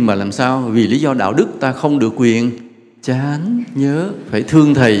 Nhưng mà làm sao? Vì lý do đạo đức ta không được quyền chán. Nhớ phải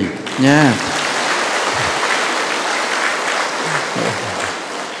thương thầy nha.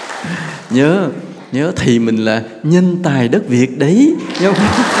 Nhớ thầy mình là nhân tài đất Việt đấy. Nhớ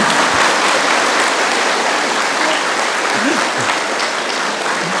không?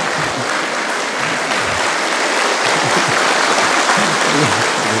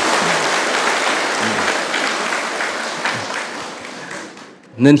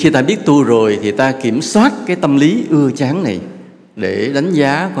 Nên khi ta biết tu rồi thì ta kiểm soát cái tâm lý ưa chán này để đánh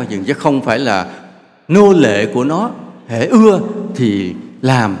giá coi chừng, chứ không phải là nô lệ của nó. Hễ ưa thì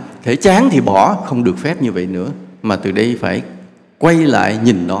làm, hễ chán thì bỏ, không được phép như vậy nữa. Mà từ đây phải quay lại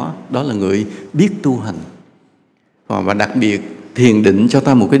nhìn nó, đó là người biết tu hành. Và đặc biệt thiền định cho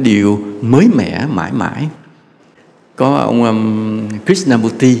ta một cái điều mới mẻ mãi mãi. Có ông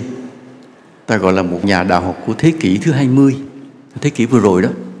Krishnamurti, ta gọi là một nhà đạo học của thế kỷ thứ 20, thế kỷ vừa rồi đó.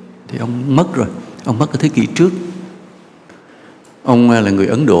 Thì ông mất rồi, ông mất ở thế kỷ trước. Ông là người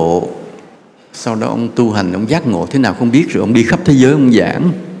Ấn Độ. Sau đó ông tu hành, ông giác ngộ thế nào không biết, rồi ông đi khắp thế giới ông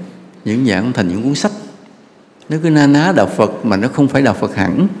giảng. Những giảng ông thành những cuốn sách. Nó cứ na ná đạo Phật mà nó không phải đạo Phật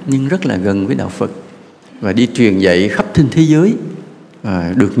hẳn, nhưng rất là gần với đạo Phật. Và đi truyền dạy khắp trên thế giới.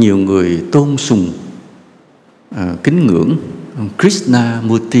 Được nhiều người tôn sùng, kính ngưỡng. Ông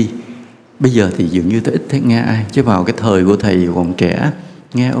Krishnamurti. Bây giờ thì dường như tôi ít thấy nghe ai, chứ vào cái thời của thầy còn trẻ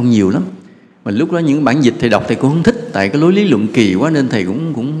nghe ông nhiều lắm. Mà lúc đó những bản dịch thầy đọc thầy cũng không thích, tại cái lối lý luận kỳ quá nên thầy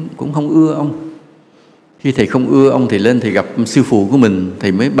cũng không ưa ông. Khi thầy không ưa ông thì lên thầy gặp sư phụ của mình,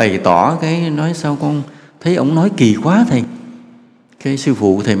 thầy mới bày tỏ cái nói sao con thấy ông nói kỳ quá thầy. Cái sư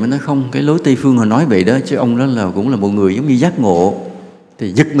phụ của thầy mới nói không, cái lối Tây phương họ nói vậy đó, chứ ông đó là cũng là một người giống như giác ngộ.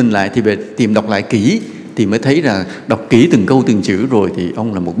 Thì giật mình lại thì về tìm đọc lại kỹ thì mới thấy là đọc kỹ từng câu từng chữ rồi thì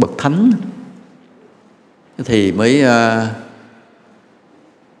ông là một bậc thánh. Thì mới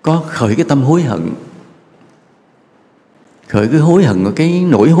có khởi cái tâm hối hận. Khởi cái hối hận, cái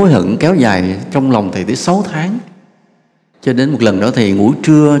nỗi hối hận kéo dài trong lòng thầy tới 6 tháng. Cho đến một lần đó thầy ngủ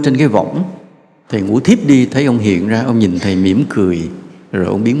trưa trên cái võng, thầy ngủ thiếp đi, thấy ông hiện ra, ông nhìn thầy mỉm cười, rồi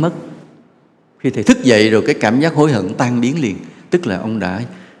ông biến mất. Khi thầy thức dậy rồi cái cảm giác hối hận tan biến liền. Tức là ông đã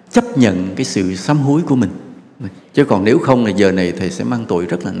chấp nhận cái sự sám hối của mình. Chứ còn nếu không là giờ này thầy sẽ mang tội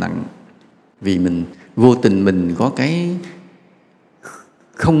rất là nặng. Vì mình vô tình mình có cái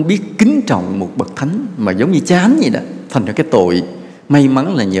không biết kính trọng một bậc thánh, mà giống như chán vậy đó. Thành ra cái tội, may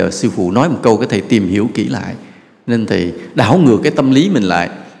mắn là nhờ sư phụ nói một câu, cái thầy tìm hiểu kỹ lại, nên thầy đảo ngược cái tâm lý mình lại,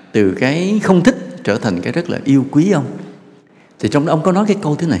 từ cái không thích trở thành cái rất là yêu quý ông. Thì trong đó ông có nói cái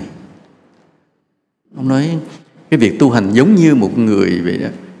câu thế này. Ông nói cái việc tu hành giống như một người vậy đó,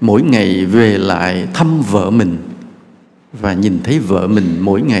 mỗi ngày về lại thăm vợ mình và nhìn thấy vợ mình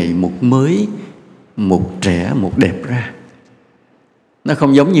mỗi ngày một mới, một trẻ, một đẹp ra. Nó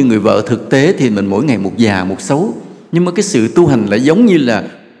không giống như người vợ thực tế thì mình mỗi ngày một già, một xấu. Nhưng mà cái sự tu hành lại giống như là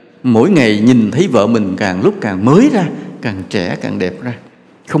mỗi ngày nhìn thấy vợ mình càng lúc càng mới ra, càng trẻ, càng đẹp ra,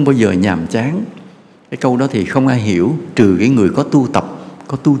 không bao giờ nhàm chán. Cái câu đó thì không ai hiểu, trừ cái người có tu tập,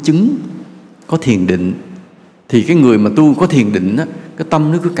 có tu chứng, có thiền định. Thì cái người mà tu có thiền định á, cái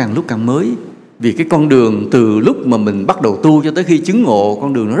tâm nó cứ càng lúc càng mới. Vì cái con đường từ lúc mà mình bắt đầu tu cho tới khi chứng ngộ,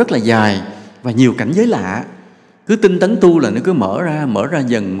 con đường nó rất là dài và nhiều cảnh giới lạ. Cứ tinh tấn tu là nó cứ mở ra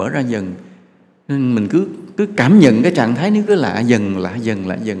dần, mở ra dần. Nên mình cứ cảm nhận cái trạng thái nó cứ lạ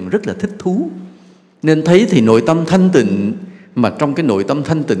dần, rất là thích thú. Nên thấy thì nội tâm thanh tịnh, mà trong cái nội tâm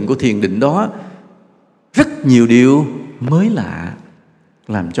thanh tịnh của thiền định đó rất nhiều điều mới lạ,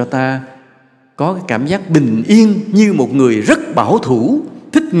 làm cho ta có cái cảm giác bình yên, như một người rất bảo thủ,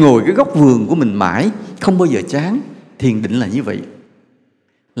 thích ngồi cái góc vườn của mình mãi, không bao giờ chán. Thiền định là như vậy,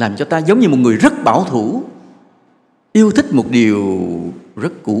 làm cho ta giống như một người rất bảo thủ, yêu thích một điều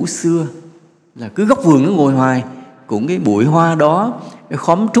rất cũ xưa, là cứ góc vườn nó ngồi hoài, cũng cái bụi hoa đó, cái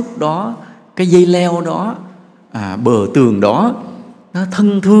khóm trúc đó, cái dây leo đó, bờ tường đó, nó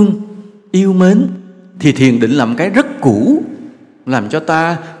thân thương, yêu mến. Thì thiền định làm cái rất cũ, làm cho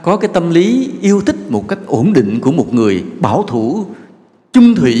ta có cái tâm lý yêu thích một cách ổn định của một người bảo thủ,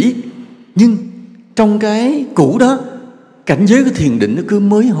 chung thủy. Nhưng trong cái cũ đó, cảnh giới của thiền định nó cứ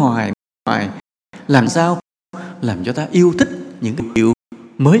mới hoài. Làm sao? Làm cho ta yêu thích những cái điều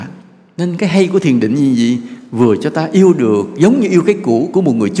mới. Nên cái hay của thiền định như gì? Vừa cho ta yêu được giống như yêu cái cũ của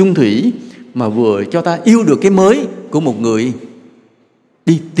một người chung thủy, mà vừa cho ta yêu được cái mới của một người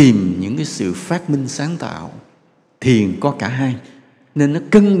đi tìm những cái sự phát minh sáng tạo. Thiền có cả hai, nên nó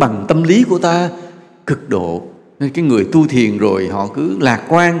cân bằng tâm lý của ta cực độ. Nên cái người tu thiền rồi họ cứ lạc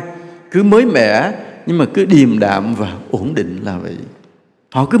quan, cứ mới mẻ, nhưng mà cứ điềm đạm và ổn định là vậy.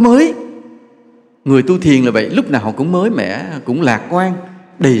 Họ cứ mới. Người tu thiền là vậy, lúc nào họ cũng mới mẻ, cũng lạc quan,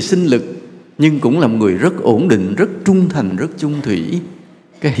 đầy sinh lực, nhưng cũng là một người rất ổn định, rất trung thành, rất chung thủy.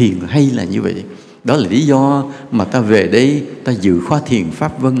 Cái hiền hay là như vậy. Đó là lý do mà ta về đây, ta dự khóa thiền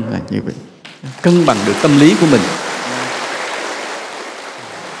Pháp Vân là như vậy. Cân bằng được tâm lý của mình.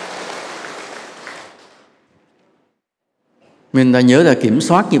 Mình ta nhớ là kiểm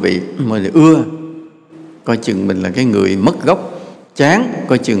soát như vậy, mà là ưa, coi chừng mình là cái người mất gốc, chán,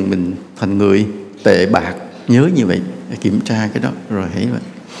 coi chừng mình thành người tệ bạc. Nhớ như vậy, kiểm tra cái đó rồi thấy vậy.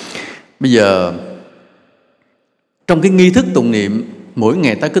 Bây giờ trong cái nghi thức tụng niệm, mỗi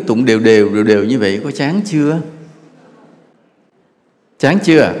ngày ta cứ tụng đều như vậy, có chán chưa? Chán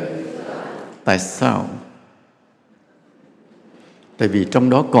chưa? Tại sao? Tại vì trong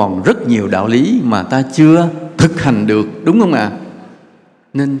đó còn rất nhiều đạo lý mà ta chưa thực hành được, đúng không ạ?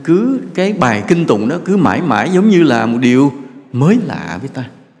 Nên cứ cái bài kinh tụng đó cứ mãi mãi giống như là một điều mới lạ với ta.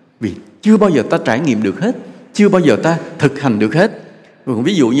 Vì chưa bao giờ ta trải nghiệm được hết, chưa bao giờ ta thực hành được hết.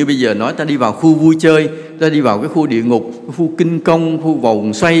 Ví dụ như bây giờ nói ta đi vào khu vui chơi, ta đi vào cái khu địa ngục, cái khu kinh công, khu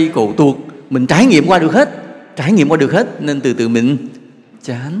vòng xoay, cổ tuột, mình trải nghiệm qua được hết, nên từ từ mình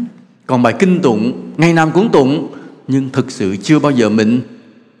chán. Còn bài kinh tụng, ngày nào cũng tụng, nhưng thực sự chưa bao giờ mình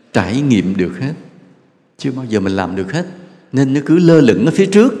trải nghiệm được hết, chưa bao giờ mình làm được hết. Nên nó cứ lơ lửng ở phía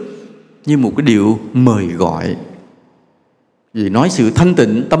trước như một cái điều mời gọi. Vì nói sự thanh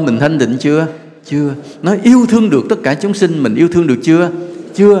tịnh, tâm mình thanh tịnh chưa? Chưa. Nói yêu thương được tất cả chúng sinh, mình yêu thương được chưa?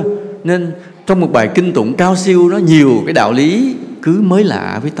 Chưa. Nên trong một bài kinh tụng cao siêu đó, nhiều cái đạo lý cứ mới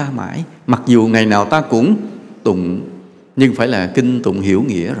lạ với ta mãi. Mặc dù ngày nào ta cũng tụng, nhưng phải là kinh tụng hiểu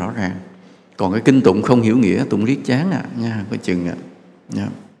nghĩa rõ ràng. Còn cái kinh tụng không hiểu nghĩa, tụng riết chán nha, coi chừng nha.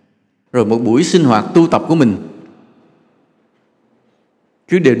 Rồi một buổi sinh hoạt tu tập của mình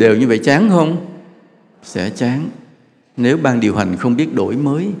cứ đều như vậy, chán không? Sẽ chán nếu ban điều hành không biết đổi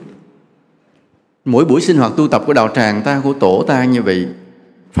mới. Mỗi buổi sinh hoạt tu tập của đạo tràng ta, của tổ ta như vậy,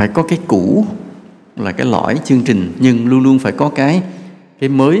 phải có cái cũ là cái lõi chương trình, nhưng luôn luôn phải có cái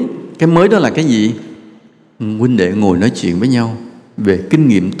mới. Cái mới đó là cái gì? Huynh đệ ngồi nói chuyện với nhau về kinh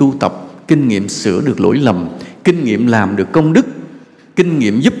nghiệm tu tập, kinh nghiệm sửa được lỗi lầm, kinh nghiệm làm được công đức, kinh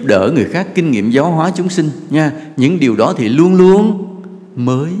nghiệm giúp đỡ người khác, kinh nghiệm giáo hóa chúng sinh nha. Những điều đó thì luôn luôn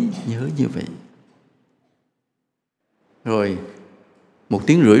mới, nhớ như vậy. Rồi 1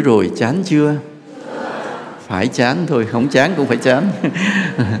 tiếng rưỡi rồi, chán chưa? phải chán thôi, không chán cũng phải chán.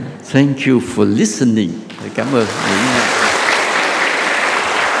 Thank you for listening. Cảm ơn.